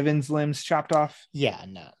need Evan's limbs chopped off. Yeah,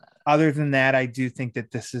 no. Other than that, I do think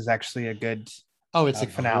that this is actually a good it's a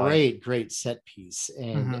finale. great set piece.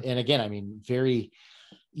 And again, I mean, very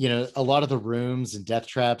a lot of the rooms and death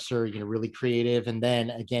traps are, really creative. And then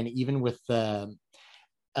again, even with the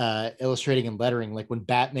illustrating and lettering, like when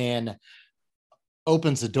Batman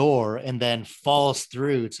opens a door and then falls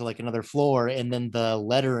through to like another floor, and then the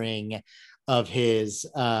lettering of his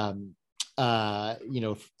thought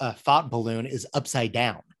balloon is upside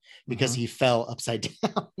down because he fell upside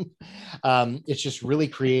down. It's just really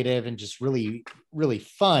creative and just really, really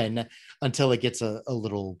fun until it gets a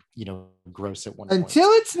little, gross at one point. Until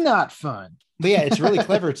it's not fun. But yeah, it's really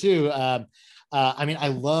clever too. I mean, I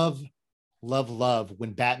love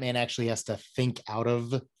when Batman actually has to think out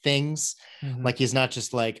of things. Like he's not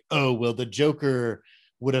just like, oh, well, the Joker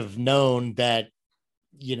would have known that,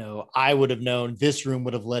 I would have known this room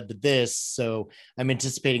would have led to this. So I'm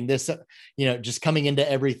anticipating this, just coming into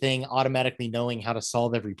everything, automatically knowing how to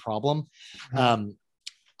solve every problem.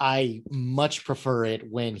 I much prefer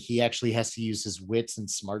it when he actually has to use his wits and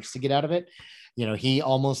smarts to get out of it. He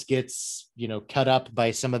almost gets, cut up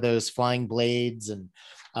by some of those flying blades. And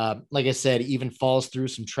like I said, even falls through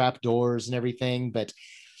some trap doors and everything. But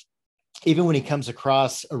even when he comes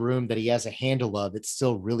across a room that he has a handle of, it's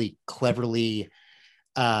still really cleverly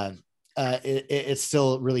it's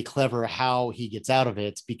still really clever how he gets out of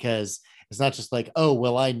it, because it's not just like, oh,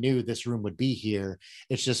 well, I knew this room would be here.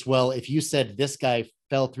 It's just, well, if you said this guy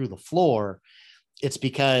fell through the floor, it's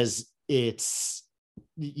because it's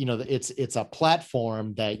a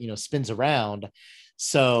platform that, spins around.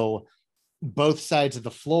 So both sides of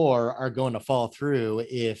the floor are going to fall through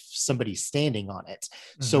if somebody's standing on it.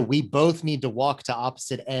 So we both need to walk to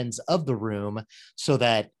opposite ends of the room so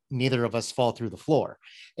that neither of us fall through the floor.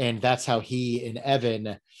 And that's how he and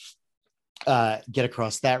Evan get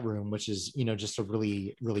across that room, which is, just a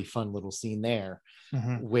really, really fun little scene there,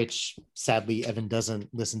 which sadly Evan doesn't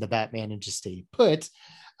listen to Batman and just stay put.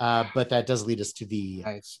 But that does lead us to the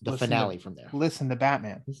finale from there. Listen to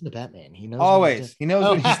Batman. Listen to Batman. He knows always. He knows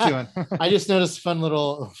what he's doing. I just noticed a fun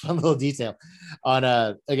little detail on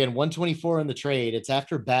again 124 in the trade. It's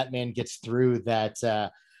after Batman gets through that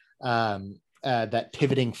that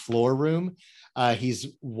pivoting floor room. He's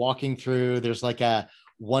walking through. There's like a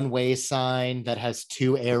one-way sign that has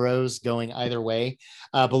two arrows going either way.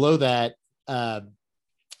 Below that,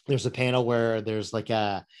 there's a panel where there's like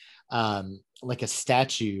a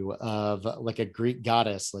statue of like a Greek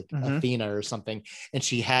goddess, like Athena or something. And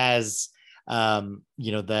she has,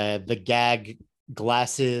 the gag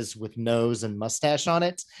glasses with nose and mustache on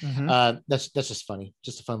it. That's just funny.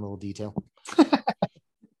 Just a fun little detail.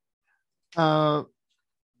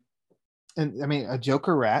 And I mean, a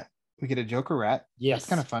Joker rat. We get a Joker rat. Yes. That's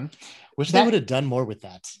kind of fun. Wish they would have done more with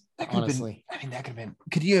that. Honestly. That could have been,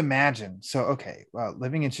 could you imagine? So, okay, well,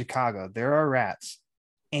 living in Chicago, there are rats.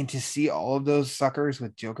 And to see all of those suckers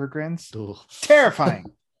with Joker grins, terrifying,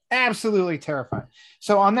 absolutely terrifying.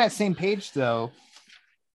 So on that same page, though,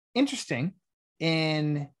 interesting,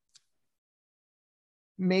 in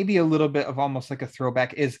maybe a little bit of almost like a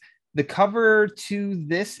throwback, is the cover to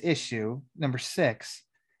this issue, number 6,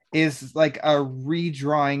 is like a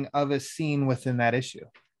redrawing of a scene within that issue,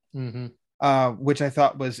 which I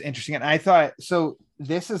thought was interesting. And I thought, so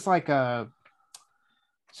this is like that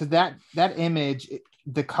image,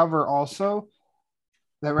 the cover also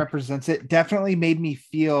that represents it, definitely made me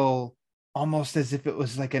feel almost as if it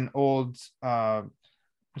was like an old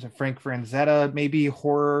was it Frank Franzetta maybe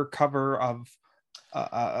horror cover of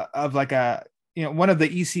like a one of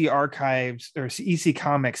the EC archives or EC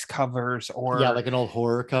comics covers, or like an old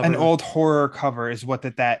horror cover. An old horror cover is what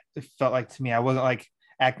that felt like to me. I wasn't like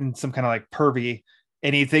acting some kind of like pervy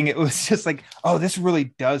anything. It was just like, oh, this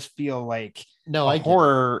really does feel like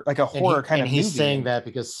horror, like a horror kind of movie. And he's saying that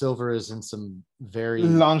because Silver is in some very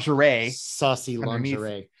saucy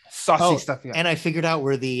lingerie, stuff. Yeah. And I figured out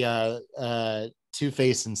where the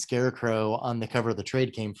Two-Face and Scarecrow on the cover of the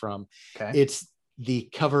trade came from. Okay. It's the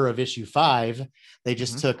cover of issue 5. They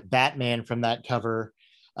just took Batman from that cover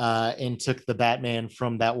and took the Batman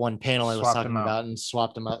from that one panel I was talking about and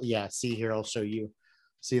swapped them out. Yeah. See here, I'll show you.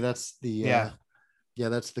 See, that's the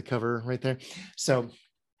that's the cover right there. So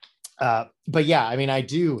but yeah, I mean,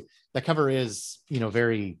 the cover is,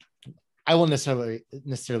 very, I won't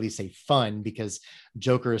necessarily say fun, because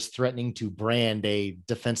Joker is threatening to brand a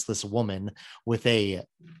defenseless woman with a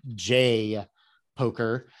J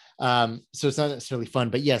poker. So it's not necessarily fun,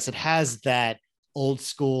 but yes, it has that old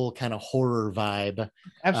school kind of horror vibe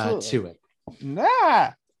to it.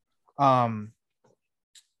 Yeah. I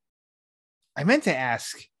meant to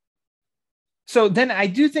ask. So then I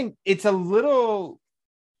do think it's a little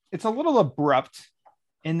abrupt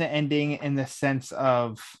in the ending, in the sense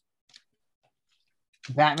of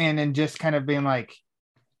Batman and just kind of being like,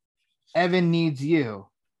 Evan needs you.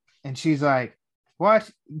 And she's like, what?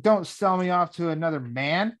 Don't sell me off to another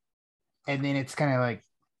man. And then it's kind of like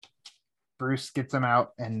Bruce gets him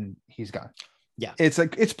out and he's gone. Yeah. It's a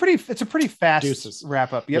pretty fast Deuces.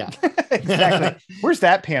 wrap up. Yep. Yeah. Exactly. Where's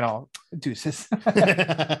that panel? Deuces.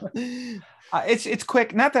 It's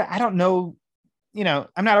quick. Not that I don't know,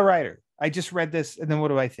 I'm not a writer. I just read this and then what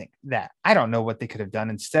do I think? That I don't know what they could have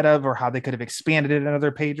done instead of, or how they could have expanded it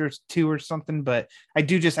another page or two or something. But I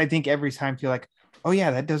think every time feel like, oh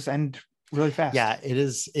yeah, that does end really fast. Yeah, it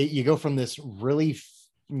is. You go from this really,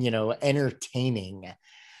 entertaining,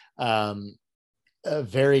 a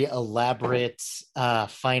very elaborate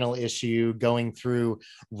final issue going through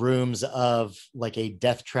rooms of like a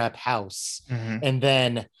death trap house. Mm-hmm. And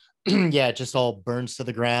then, it just all burns to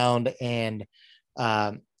the ground. And,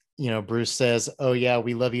 Bruce says, oh yeah,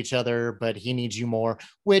 we love each other, but he needs you more,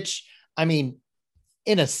 which, I mean,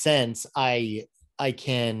 in a sense, I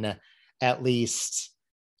can at least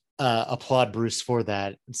applaud Bruce for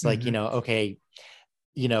that. It's like, okay,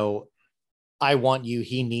 I want you,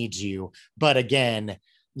 he needs you. But again,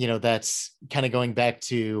 that's kind of going back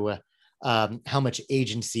to how much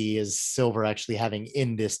agency is Silver actually having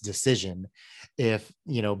in this decision. If,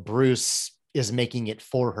 Bruce is making it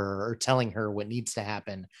for her or telling her what needs to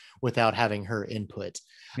happen without having her input.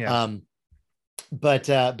 Yeah. But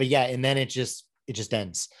yeah, and then it just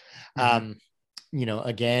ends.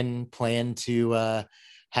 Again, plan to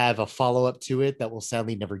have a follow-up to it that we'll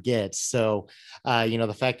sadly never get. So,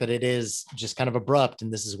 the fact that it is just kind of abrupt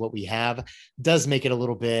and this is what we have does make it a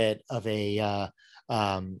little bit of a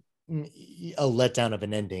letdown of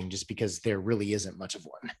an ending, just because there really isn't much of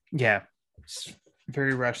one. Yeah. It's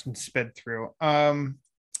very rushed and sped through. Trying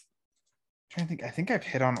to think. I think I've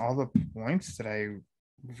hit on all the points that I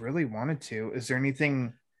really wanted to. Is there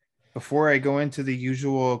anything before I go into the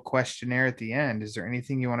usual questionnaire at the end? Is there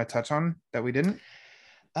anything you want to touch on that we didn't?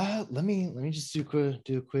 Let me just do a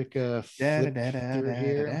quick flip through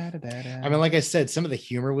here. I mean, like I said, some of the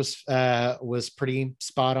humor was pretty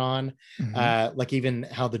spot on. Mm-hmm. Like even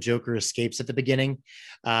how the Joker escapes at the beginning.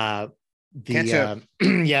 The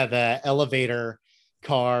elevator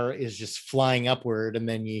car is just flying upward, and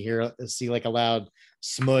then you see like a loud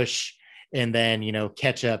smush, and then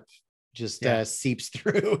ketchup just seeps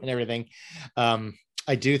through and everything.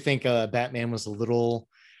 I do think Batman was a little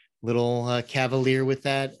cavalier with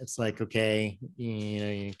that. It's like, okay,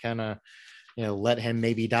 you kind of let him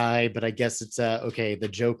maybe die, but I guess it's okay, the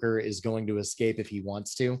Joker is going to escape if he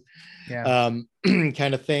wants to, kind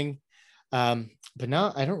of thing. But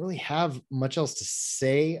no, I don't really have much else to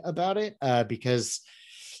say about it, because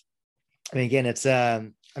I mean, again, it's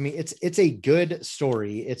a good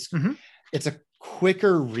story. It's a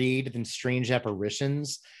quicker read than Strange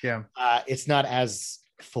Apparitions. It's not as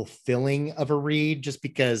fulfilling of a read, just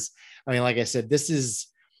because, I mean, like I said, this is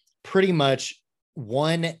pretty much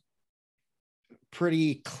one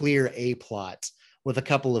pretty clear A plot with a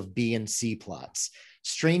couple of B and C plots.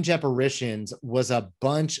 Strange Apparitions was a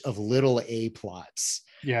bunch of little A plots.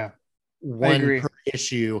 One per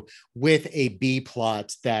issue with a B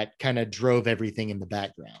plot that kind of drove everything in the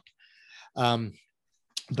background.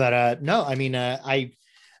 But no, I mean, like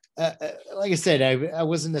I said, I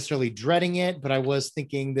wasn't necessarily dreading it, but I was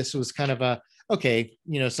thinking this was kind of okay,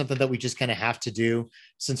 something that we just kind of have to do,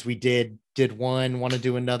 since we did one, want to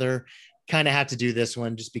do another, kind of have to do this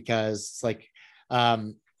one, just because it's like,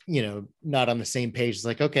 not on the same page. It's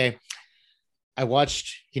like, okay, I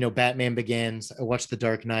watched, Batman Begins, I watched The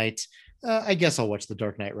Dark Knight. I guess I'll watch The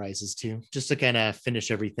Dark Knight Rises too, just to kind of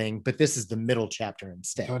finish everything. But this is the middle chapter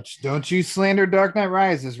instead. Don't you slander Dark Knight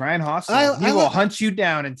Rises, Ryan Hostel. He will hunt you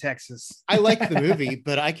down in Texas. I like the movie,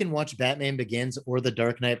 but I can watch Batman Begins or The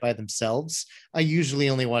Dark Knight by themselves. I usually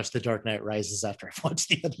only watch The Dark Knight Rises after I've watched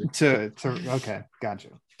the other two. Okay, gotcha.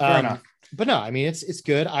 Fair enough. But no, I mean, it's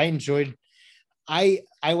good. I enjoyed. I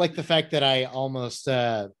like the fact that I almost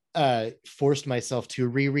forced myself to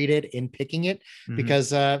reread it in picking it,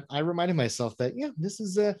 because I reminded myself that this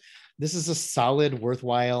is a solid,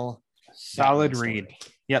 worthwhile, solid read.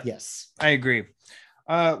 Yep. Yes, I agree.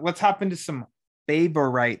 Let's hop into some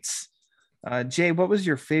favorites. Jay, what was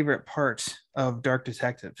your favorite part of Dark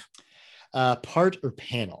Detective? Part or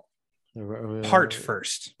panel? Part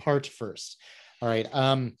first. All right.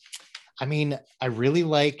 I mean, I really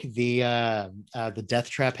like the death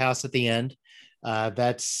trap house at the end.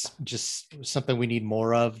 That's just something we need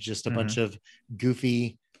more of, just a bunch of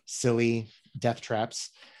goofy, silly death traps.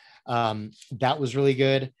 That was really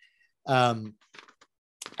good. I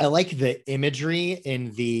like the imagery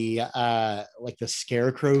in the like the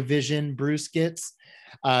scarecrow vision Bruce gets.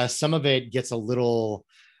 Some of it gets a little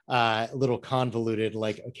convoluted,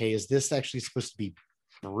 like, okay, is this actually supposed to be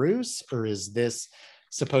Bruce, or is this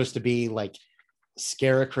supposed to be like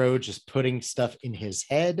Scarecrow just putting stuff in his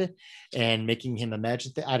head and making him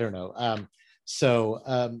imagine I don't know.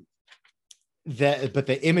 But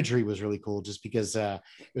the imagery was really cool just because it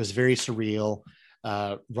was very surreal.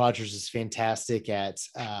 Rogers is fantastic at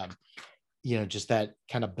just that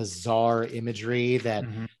kind of bizarre imagery that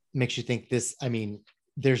makes you think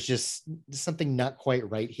there's just something not quite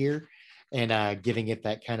right here, and giving it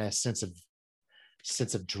that kind of sense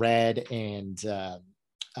of dread and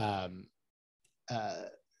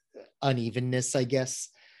unevenness, I guess,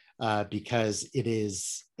 because it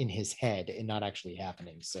is in his head and not actually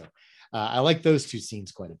happening. So I like those two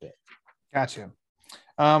scenes quite a bit. Gotcha.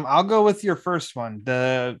 I'll go with your first one,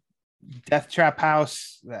 the Death Trap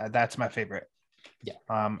House. That's my favorite. Yeah.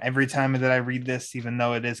 Every time that I read this, even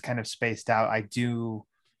though it is kind of spaced out,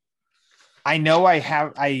 I know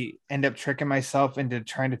I end up tricking myself into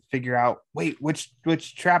trying to figure out, which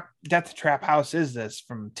Death Trap House is this,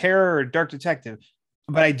 from Terror or Dark Detective?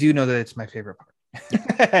 But I do know that it's my favorite part.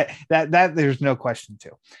 that there's no question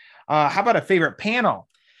to. How about a favorite panel?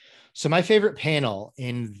 So my favorite panel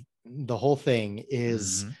in the whole thing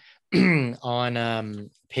is on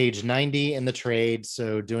page 90 in the trade.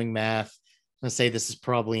 So doing math, let's say this is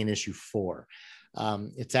probably in issue 4.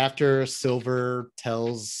 It's after Silver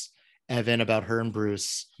tells Evan about her and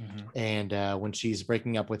Bruce, and when she's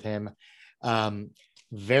breaking up with him.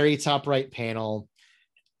 Very top right panel.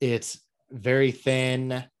 It's very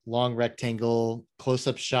thin, long rectangle,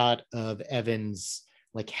 close-up shot of Evan's,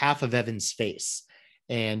 like half of Evan's face.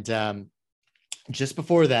 And just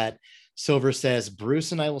before that, Silver says,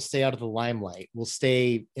 Bruce and I will stay out of the limelight. We'll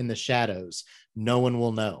stay in the shadows. No one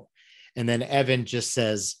will know. And then Evan just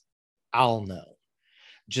says, I'll know.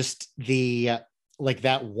 Just the, like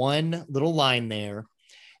that one little line there,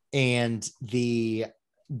 and the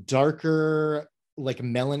darker, like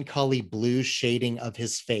melancholy blue shading of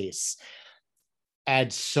his face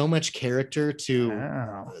adds so much character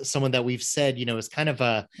to someone that we've said, is kind of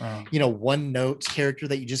a, one note character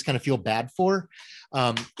that you just kind of feel bad for.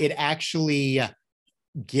 It actually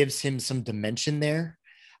gives him some dimension there,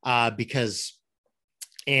 because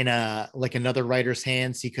in like another writer's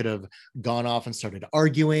hands, he could have gone off and started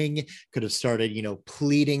arguing, could have started,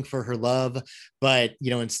 pleading for her love. But,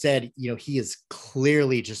 instead, he is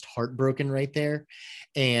clearly just heartbroken right there.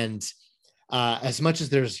 And as much as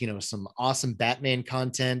there's, some awesome Batman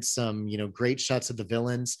content, some, great shots of the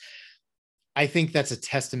villains, I think that's a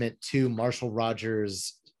testament to Marshall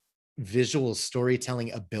Rogers' visual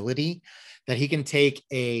storytelling ability, that he can take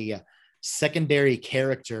a secondary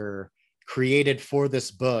character created for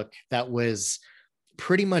this book that was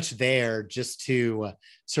pretty much there just to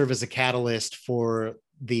serve as a catalyst for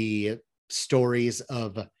the stories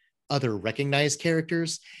of other recognized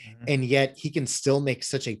characters. And yet he can still make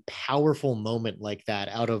such a powerful moment like that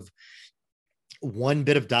out of one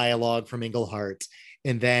bit of dialogue from Englehart,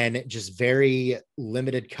 and then just very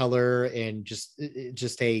limited color and just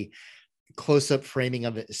a close-up framing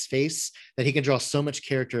of his face, that he can draw so much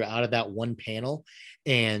character out of that one panel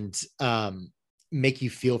and make you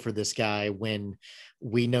feel for this guy when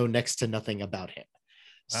we know next to nothing about him.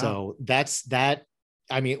 Wow. So that's that.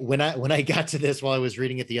 I mean, when I got to this while I was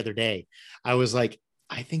reading it the other day, I was like,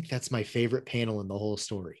 I think that's my favorite panel in the whole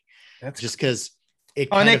story. That's just because it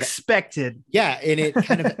unexpected. And it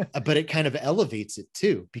kind of, but it kind of elevates it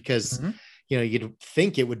too, because you'd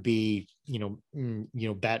think it would be,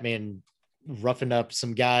 Batman roughing up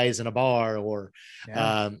some guys in a bar, or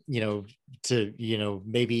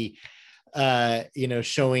maybe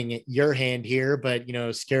showing your hand here,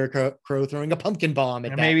 but Scarecrow throwing a pumpkin bomb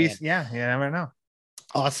at maybe Batman. You never know.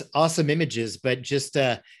 Awesome images, but just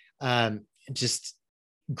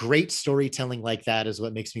great storytelling like that is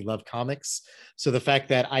what makes me love comics. So the fact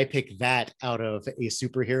that I picked that out of a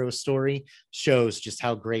superhero story shows just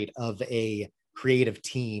how great of a creative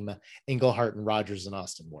team Englehart and Rogers and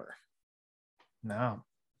Austin were. No.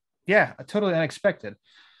 Yeah, totally unexpected.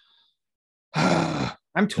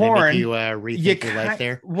 I'm torn. You rethink your life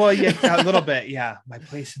there? Well, yeah, a little bit. Yeah, my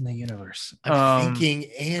place in the universe. I'm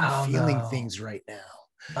thinking and feeling things right now.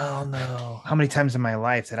 Oh no! How many times in my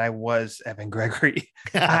life that I was Evan Gregory?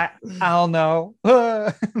 I'll know.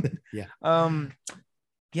 Yeah.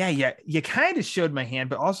 Yeah. You kind of showed my hand,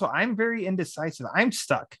 but also I'm very indecisive. I'm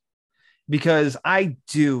stuck because I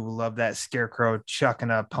do love that Scarecrow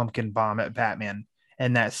chucking a pumpkin bomb at Batman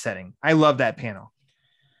in that setting. I love that panel.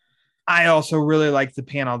 I also really like the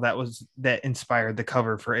panel that inspired the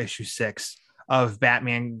cover for issue 6 of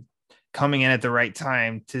Batman coming in at the right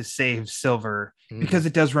time to save Silver, because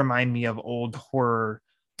it does remind me of old horror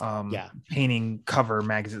painting cover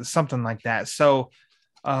magazines, something like that. So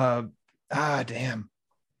Damn.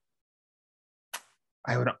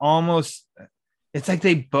 I would almost. It's like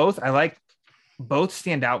they both. I like both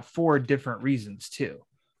stand out for different reasons too.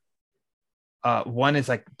 One is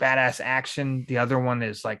like badass action. The other one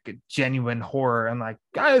is like genuine horror. And like,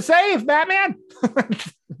 gotta save Batman.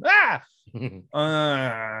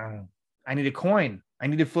 I need a coin. I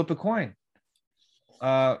need to flip a coin.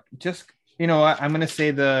 Just you know what? I'm gonna say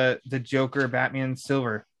the Joker Batman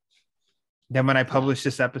Silver. Then when I publish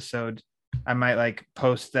this episode, I might like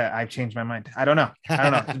post that I've changed my mind. I don't know.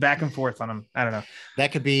 It's back and forth on them. I don't know.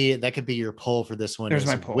 That could be your poll for this one. There's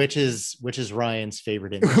my poll. Which is Ryan's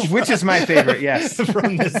favorite image? Which is my favorite, yes.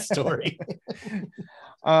 From this story.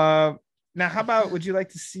 Now, how about would you like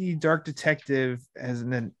to see Dark Detective as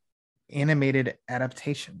an animated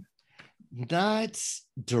adaptation? Not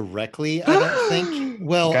directly, I don't think.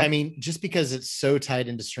 Well, Okay. I mean, just because it's so tied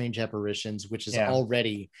into Strange Apparitions, which has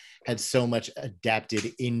already had so much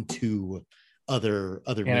adapted into other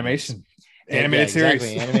Animation. mediums. Animated series.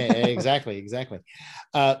 Exactly.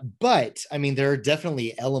 But I mean, there are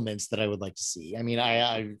definitely elements that I would like to see. I mean,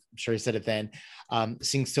 I'm sure I said it then.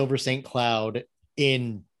 Seeing Silver St. Cloud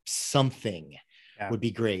in something would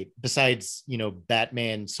be great. Besides,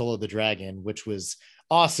 Batman Soul of the Dragon, which was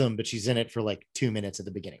awesome, but she's in it for like 2 minutes at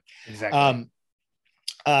the beginning. Exactly.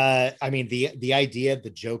 I mean, the idea of the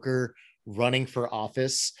Joker running for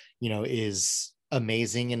office, is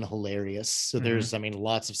amazing and hilarious. So there's, I mean,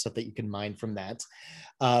 lots of stuff that you can mine from that.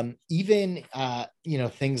 Even,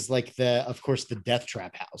 things like of course, the Death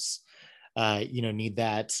Trap house, need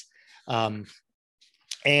that. I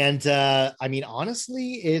mean,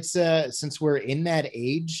 honestly, it's since we're in that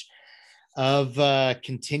age of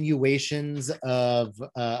continuations of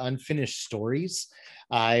unfinished stories,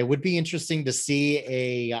 it would be interesting to see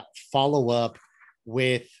a follow-up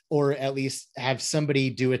with, or at least have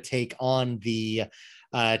somebody do a take on the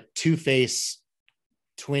Two-Face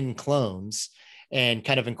twin clones and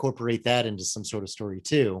kind of incorporate that into some sort of story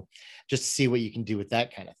too, just to see what you can do with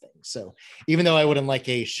that kind of thing. So even though I wouldn't like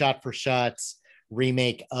a shot-for-shot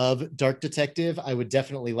remake of Dark Detective, I would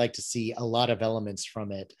definitely like to see a lot of elements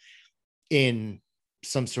from it in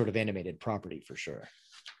some sort of animated property for sure.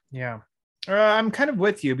 Yeah. I'm kind of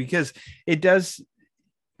with you because it's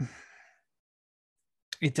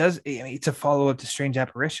a follow-up to Strange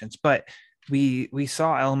Apparitions, but we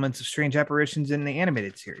saw elements of Strange Apparitions in the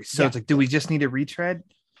animated series. So it's like, do we just need a retread?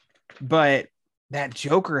 But that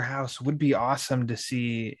Joker house would be awesome to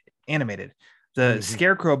see animated. The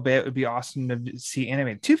Scarecrow bit would be awesome to see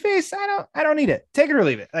animated. Two-Face, I don't need it. Take it or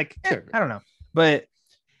leave it. Like, I don't know. But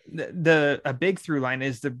a big through line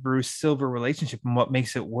is the Bruce Silver relationship, and what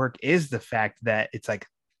makes it work is the fact that it's like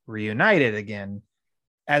reunited again,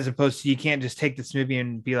 as opposed to you can't just take this movie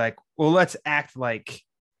and be like, well, let's act like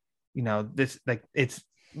this, like it's,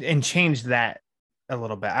 and change that a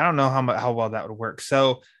little bit. I don't know how well that would work.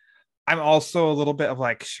 So I'm also a little bit of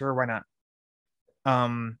like, sure, why not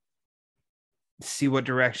see what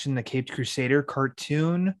direction the Caped Crusader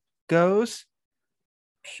cartoon goes.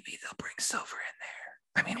 Maybe they'll bring Silver in there.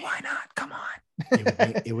 I mean, why not? Come on.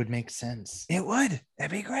 It would make sense. It would.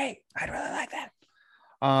 That'd be great. I'd really like that.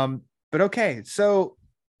 But okay. So,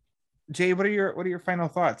 Jay, what are your final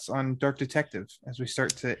thoughts on Dark Detective as we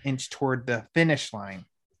start to inch toward the finish line?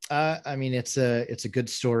 I mean, it's a good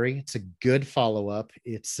story. It's a good follow-up.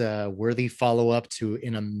 It's a worthy follow-up to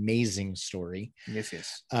an amazing story. Yes.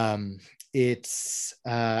 It's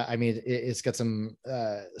it's got some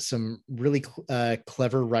really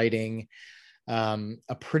clever writing,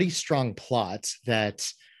 a pretty strong plot that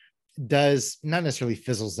does not necessarily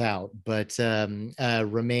fizzles out, but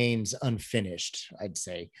remains unfinished, I'd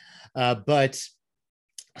say. But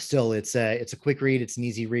still, it's a quick read. It's an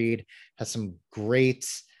easy read. Has some great,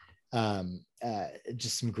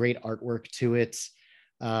 just some great artwork to it.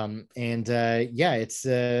 It's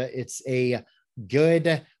a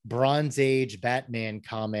good Bronze Age Batman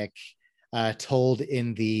comic told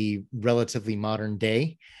in the relatively modern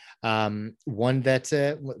day. One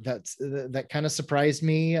that kind of surprised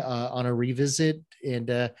me on a revisit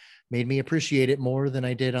and made me appreciate it more than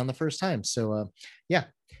I did on the first time. So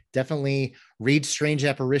definitely read Strange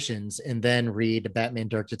Apparitions and then read Batman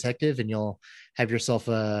Dark Detective, and you'll have yourself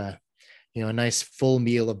a nice full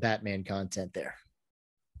meal of Batman content there.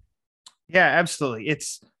 Yeah, absolutely.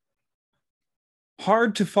 It's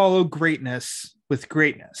hard to follow greatness with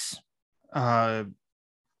greatness, but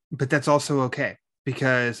that's also okay,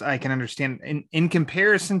 because I can understand in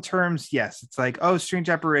comparison terms. Yes, it's like, oh, Strange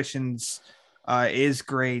Apparitions is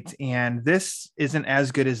great, and this isn't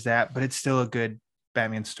as good as that, but it's still a good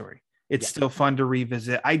Batman story. It's still fun to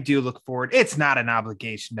revisit. I do look forward. It's not an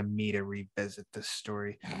obligation to me to revisit this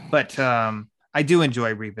story, but I do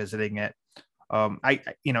enjoy revisiting it.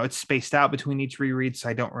 It's spaced out between each reread, so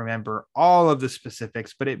I don't remember all of the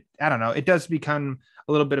specifics, but I don't know. It does become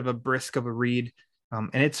a little bit of a brisk of a read, and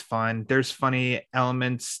it's fun. There's funny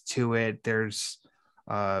elements to it. There's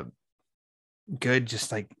good,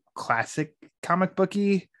 just like classic comic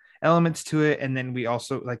booky elements to it, and then we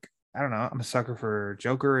also like. I don't know. I'm a sucker for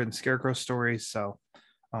Joker and Scarecrow stories. So,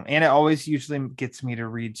 and it always usually gets me to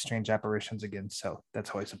read Strange Apparitions again. So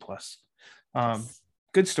that's always a plus.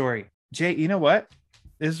 Good story. Jay, you know what?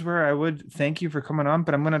 This is where I would thank you for coming on,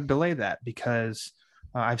 but I'm going to delay that because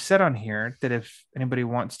I've said on here that if anybody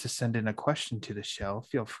wants to send in a question to the show,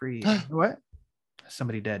 feel free. You know what?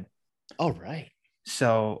 Somebody did. All right.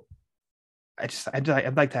 So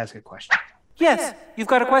I'd like to ask a question. Yes, you've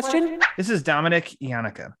got a question? This is Dominic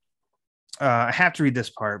Yannicka. I have to read this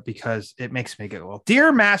part because it makes me giggle.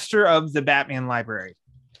 Dear Master of the Batman Library,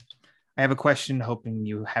 I have a question hoping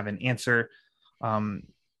you have an answer.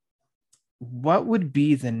 What would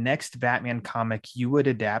be the next Batman comic you would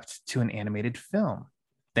adapt to an animated film?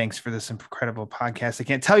 Thanks for this incredible podcast. I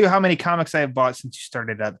can't tell you how many comics I have bought since you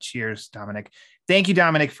started up. Cheers, Dominic. Thank you,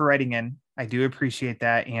 Dominic, for writing in. I do appreciate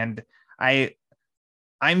that. And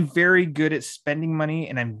I'm very good at spending money,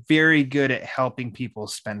 and I'm very good at helping people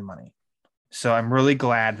spend money. So I'm really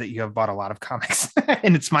glad that you have bought a lot of comics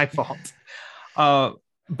and it's my fault.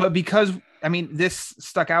 But because, this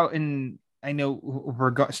stuck out, and I know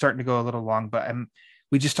we're starting to go a little long, but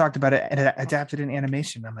we just talked about it and adapted in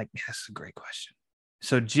animation. I'm like, yeah, that's a great question.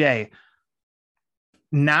 So Jay,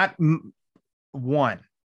 not one,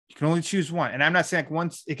 you can only choose one. And I'm not saying like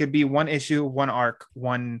once, it could be one issue, one arc,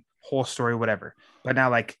 one whole story, whatever. But now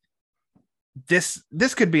like, this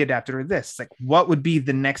could be adapted, or this, like, what would be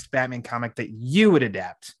the next Batman comic that you would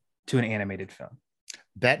adapt to an animated film?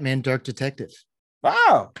 Batman Dark Detective.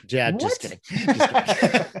 Wow. Yeah, just kidding.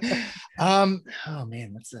 Oh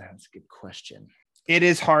man, that's a good question. It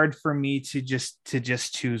is hard for me to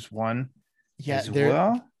just choose one. Yeah, there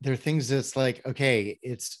are things that's like, okay,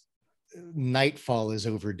 it's Nightfall is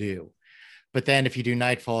overdue. But then if you do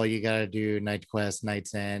Nightfall, you got to do Night Quest,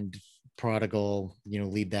 Night's End, Prodigal,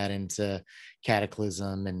 lead that into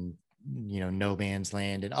Cataclysm and, No Man's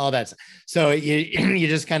Land and all that. So you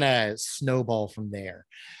just kind of snowball from there.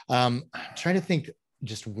 I'm trying to think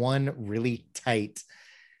just one really tight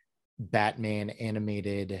Batman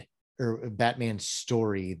animated or Batman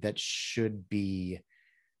story that should be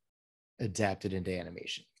adapted into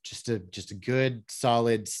animation. Just a good,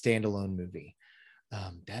 solid standalone movie.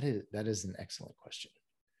 That is an excellent question.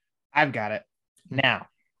 I've got it. Now,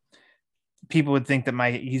 people would think that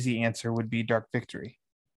my easy answer would be Dark Victory.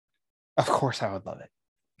 Of course, I would love it.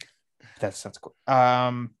 That sounds cool.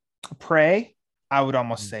 Prey, I would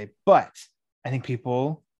almost say, but I think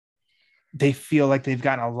people, they feel like they've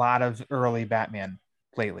gotten a lot of early Batman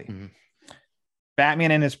lately. Mm-hmm.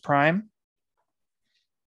 Batman in his prime,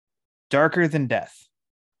 Darker Than Death,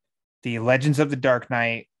 The Legends of the Dark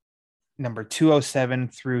Knight, number 207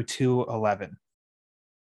 through 211.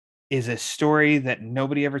 Is a story that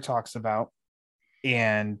nobody ever talks about.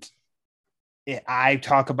 And I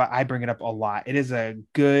bring it up a lot. It is a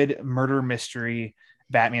good murder mystery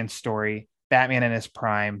Batman story, Batman in his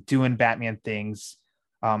prime, doing Batman things.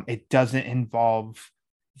 It doesn't involve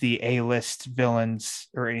the A-list villains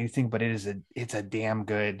or anything, but it's a damn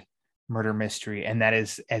good murder mystery. And that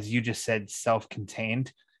is, as you just said,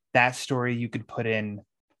 self-contained. That story you could put in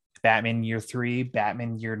Batman Year 3,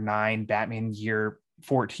 Batman Year 9, Batman Year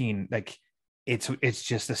 14. Like it's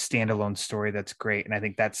just a standalone story that's great, and I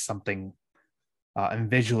think that's something and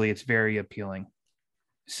visually it's very appealing.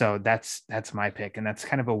 So that's my pick, and that's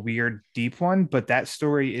kind of a weird deep one, but that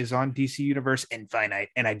story is on DC Universe Infinite,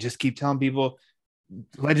 and I just keep telling people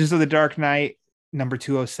Legends of the Dark Knight number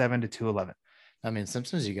 207 to 211. I mean,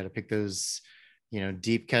 sometimes you got to pick those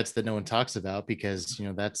deep cuts that no one talks about, because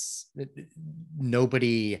that's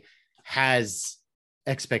nobody has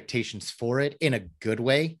expectations for it in a good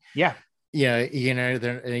way. Yeah. They're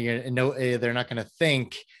not going to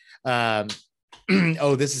think,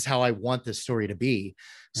 oh, this is how I want this story to be.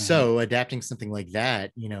 Mm-hmm. So adapting something like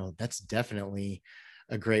that, that's definitely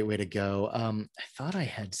a great way to go. I thought I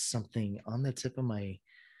had something on the tip of my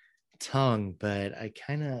tongue, but I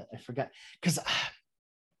forgot, because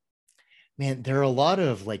man, there are a lot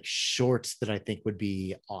of like shorts that I think would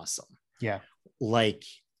be awesome. Yeah. Like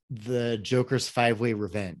the Joker's 5-Way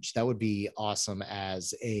Revenge. That would be awesome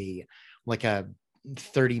as a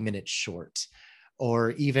 30-minute short.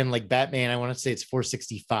 Or even like Batman, I want to say it's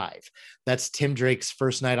 465. That's Tim Drake's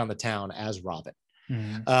first night on the town as Robin.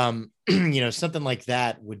 Something like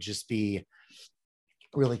that would just be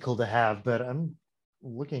really cool to have. But I'm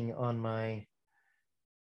looking on my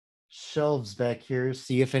shelves back here,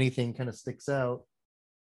 see if anything kind of sticks out.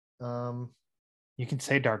 You can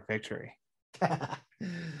say Dark Victory.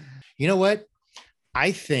 You know what?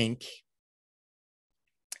 I think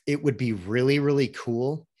it would be really, really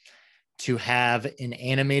cool to have an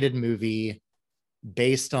animated movie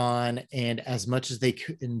based on, and as much as they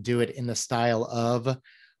can do it in the style of,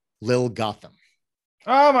 Lil Gotham.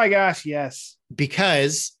 Oh my gosh, yes.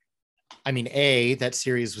 Because, I mean, that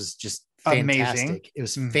series was just fantastic. Amazing. It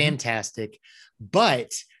was fantastic.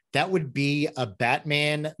 But that would be a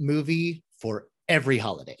Batman movie for every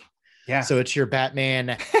holiday. Yeah. So it's your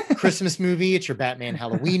Batman Christmas movie, it's your Batman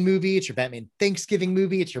Halloween movie, it's your Batman Thanksgiving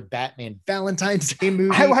movie, it's your Batman Valentine's Day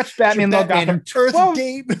movie. I watched Batman Lil Gotham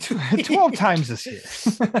 12 times this year.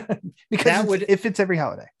 Because if it's every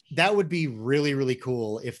holiday. That would be really, really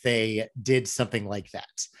cool if they did something like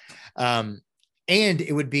that. And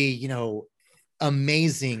it would be,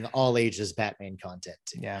 amazing all ages Batman content.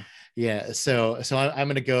 Yeah. So I'm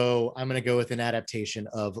gonna go with an adaptation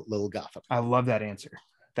of Lil Gotham. I love that answer.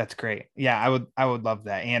 That's great. Yeah, I would love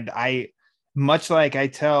that. And I, much like I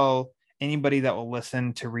tell anybody that will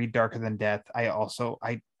listen to read Darker Than Death, I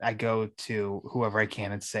go to whoever I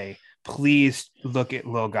can and say, please look at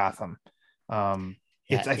Lil Gotham. I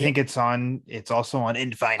think it's also on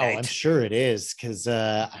Infinite. Oh, I'm sure it is, because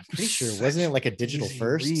I'm pretty sure, wasn't it like a digital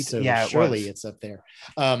first? Read. So yeah, surely it's up there.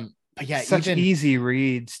 But yeah, such easy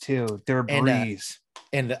reads too. They're a breeze.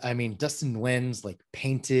 And I mean, Dustin Nguyen's like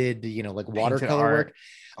painted, like watercolor work.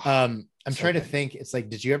 I'm trying to think. It's like,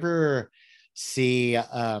 did you ever see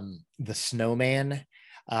The Snowman?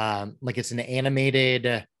 Like, it's an animated,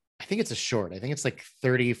 I think it's a short. I think it's like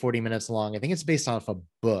 30-40 minutes long. I think it's based off a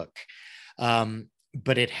book.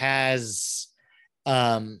 But it has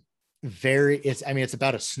it's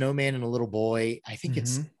about a snowman and a little boy. I think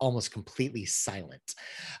it's almost completely silent.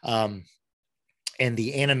 And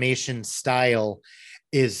the animation style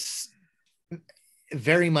is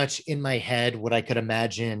very much in my head what I could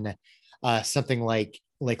imagine something like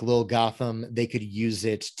Lil Gotham. They could use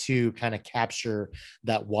it to kind of capture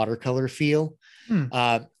that watercolor feel,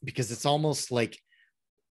 because it's almost like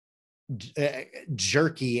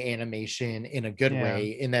jerky animation in a good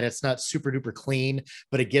way, in that it's not super duper clean,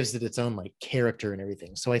 but it gives it its own like character and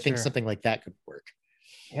everything. So I think something like that could work.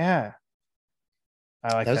 Yeah,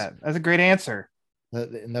 I like that. That's a great answer.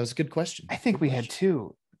 And that was a good question. I think we had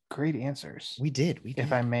two great answers. We did.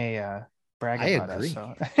 If I may brag about us.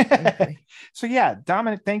 So. I agree. So yeah,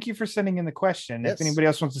 Dominic, thank you for sending in the question. Yes. If anybody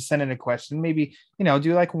else wants to send in a question, maybe,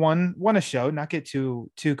 do like one a show, not get too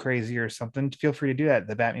crazy or something, feel free to do that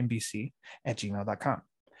at thebatmanbc@gmail.com.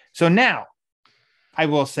 So now I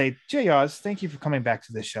will say, Jay Oz, thank you for coming back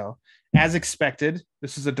to the show. As expected,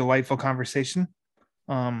 this is a delightful conversation.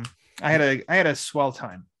 I had a swell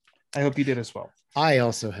time. I hope you did as well. I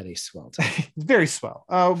also had a swell time. Very swell.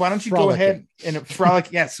 Why don't you go ahead and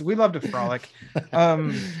frolic? Yes, we love to frolic.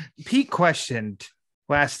 Pete questioned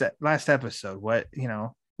last episode, what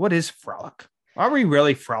is frolic? Are we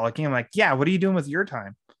really frolicking? I'm like, yeah, what are you doing with your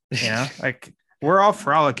time? Like, we're all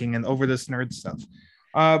frolicking and over this nerd stuff.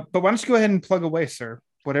 But why don't you go ahead and plug away, sir?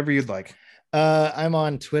 Whatever you'd like. I'm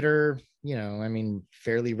on Twitter,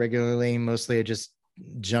 fairly regularly. Mostly I just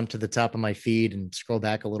jump to the top of my feed and scroll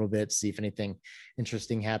back a little bit, see if anything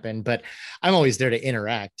interesting happened. But I'm always there to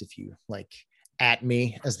interact. If you like, at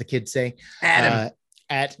me, as the kids say, at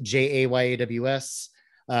JAYAWS.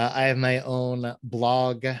 I have my own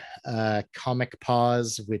blog, Comic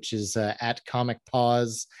Pause, which is at Comic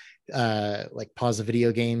Pause, like pause a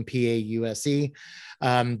video game, PAUSE,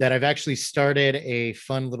 that I've actually started a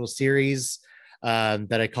fun little series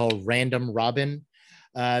that I call Random Robin,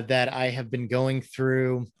 that I have been going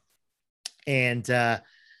through and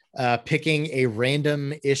picking a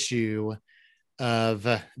random issue of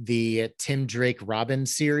the Tim Drake Robin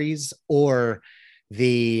series, or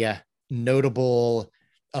the notable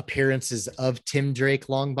appearances of Tim Drake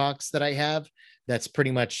long box that I have. That's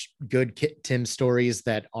pretty much good Tim stories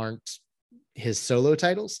that aren't his solo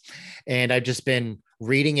titles. And I've just been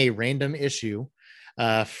reading a random issue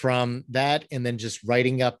from that, and then just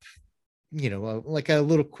writing up, like a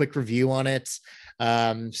little quick review on it,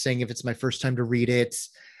 saying if it's my first time to read it,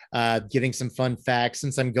 giving some fun facts.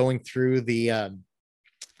 Since I'm going through the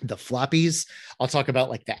floppies, I'll talk about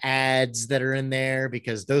like the ads that are in there,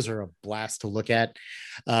 because those are a blast to look at,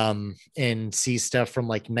 and see stuff from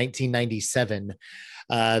like 1997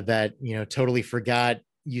 that, totally forgot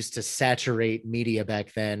used to saturate media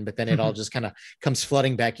back then, but then it all just kind of comes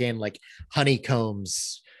flooding back in, like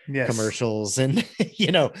Honeycombs commercials and,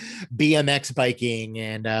 you know, BMX biking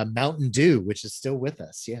and Mountain Dew, which is still with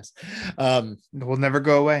us. Yes. Will never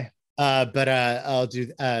go away. But I'll do,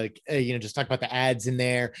 you know, just talk about the ads in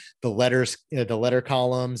there, the letters, the letter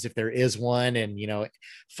columns, if there is one, and, you know,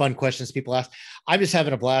 fun questions people ask. I'm just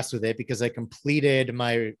having a blast with it because I completed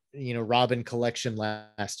my, you know, Robin collection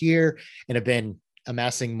last year and have been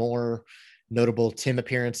amassing more notable Tim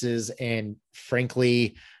appearances. And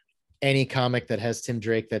frankly, any comic that has Tim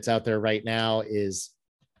Drake that's out there right now is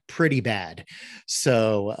pretty bad.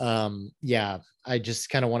 So yeah, I just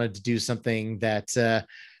kind of wanted to do something that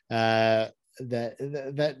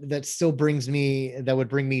that still brings me, that would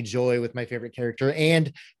bring me joy with my favorite character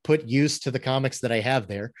and put use to the comics that I have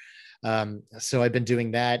there. So I've been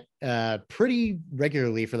doing that pretty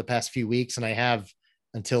regularly for the past few weeks, and I have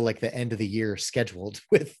until like the end of the year scheduled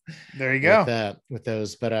with, there you go, with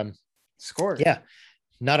those. But score. Yeah,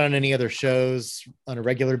 not on any other shows on a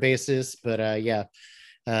regular basis, but yeah,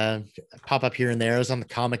 pop up here and there. I was on the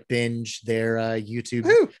Comic Binge, their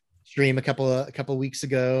YouTube stream a couple weeks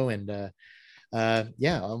ago, and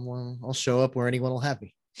yeah, I'll show up where anyone will have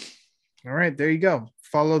me. All right, there you go.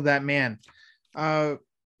 Follow that man.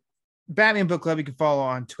 Batman Book Club, you can follow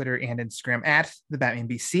on Twitter and Instagram at the Batman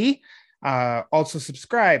BC. Also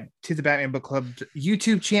subscribe to the Batman Book Club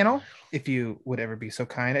YouTube channel if you would ever be so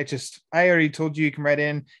kind. I already told you can write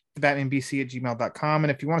in the batmanbc@gmail.com,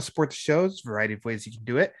 and if you want to support the shows, variety of ways you can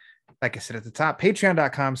do it. Like I said at the top,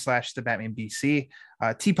 patreon.com/thebatmanbc,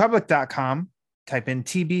 tpublic.com, type in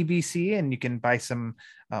TBBC, and you can buy some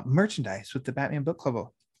merchandise with the Batman Book Club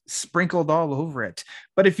sprinkled all over it.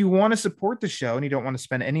 But if you want to support the show and you don't want to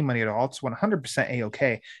spend any money at all, it's 100%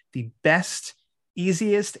 A-okay. The best,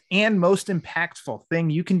 easiest, and most impactful thing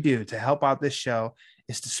you can do to help out this show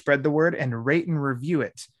is to spread the word and rate and review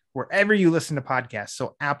it wherever you listen to podcasts.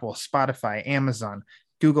 So Apple, Spotify, Amazon,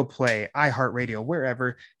 Google Play, iHeartRadio,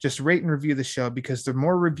 wherever, just rate and review the show, because the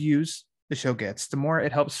more reviews the show gets, the more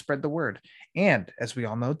it helps spread the word. And as we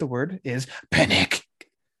all know, the word is panic.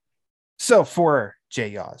 So for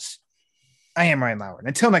Jay Yaws, I am Ryan Lauer. And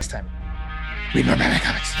until next time, read more Batman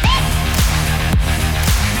comics.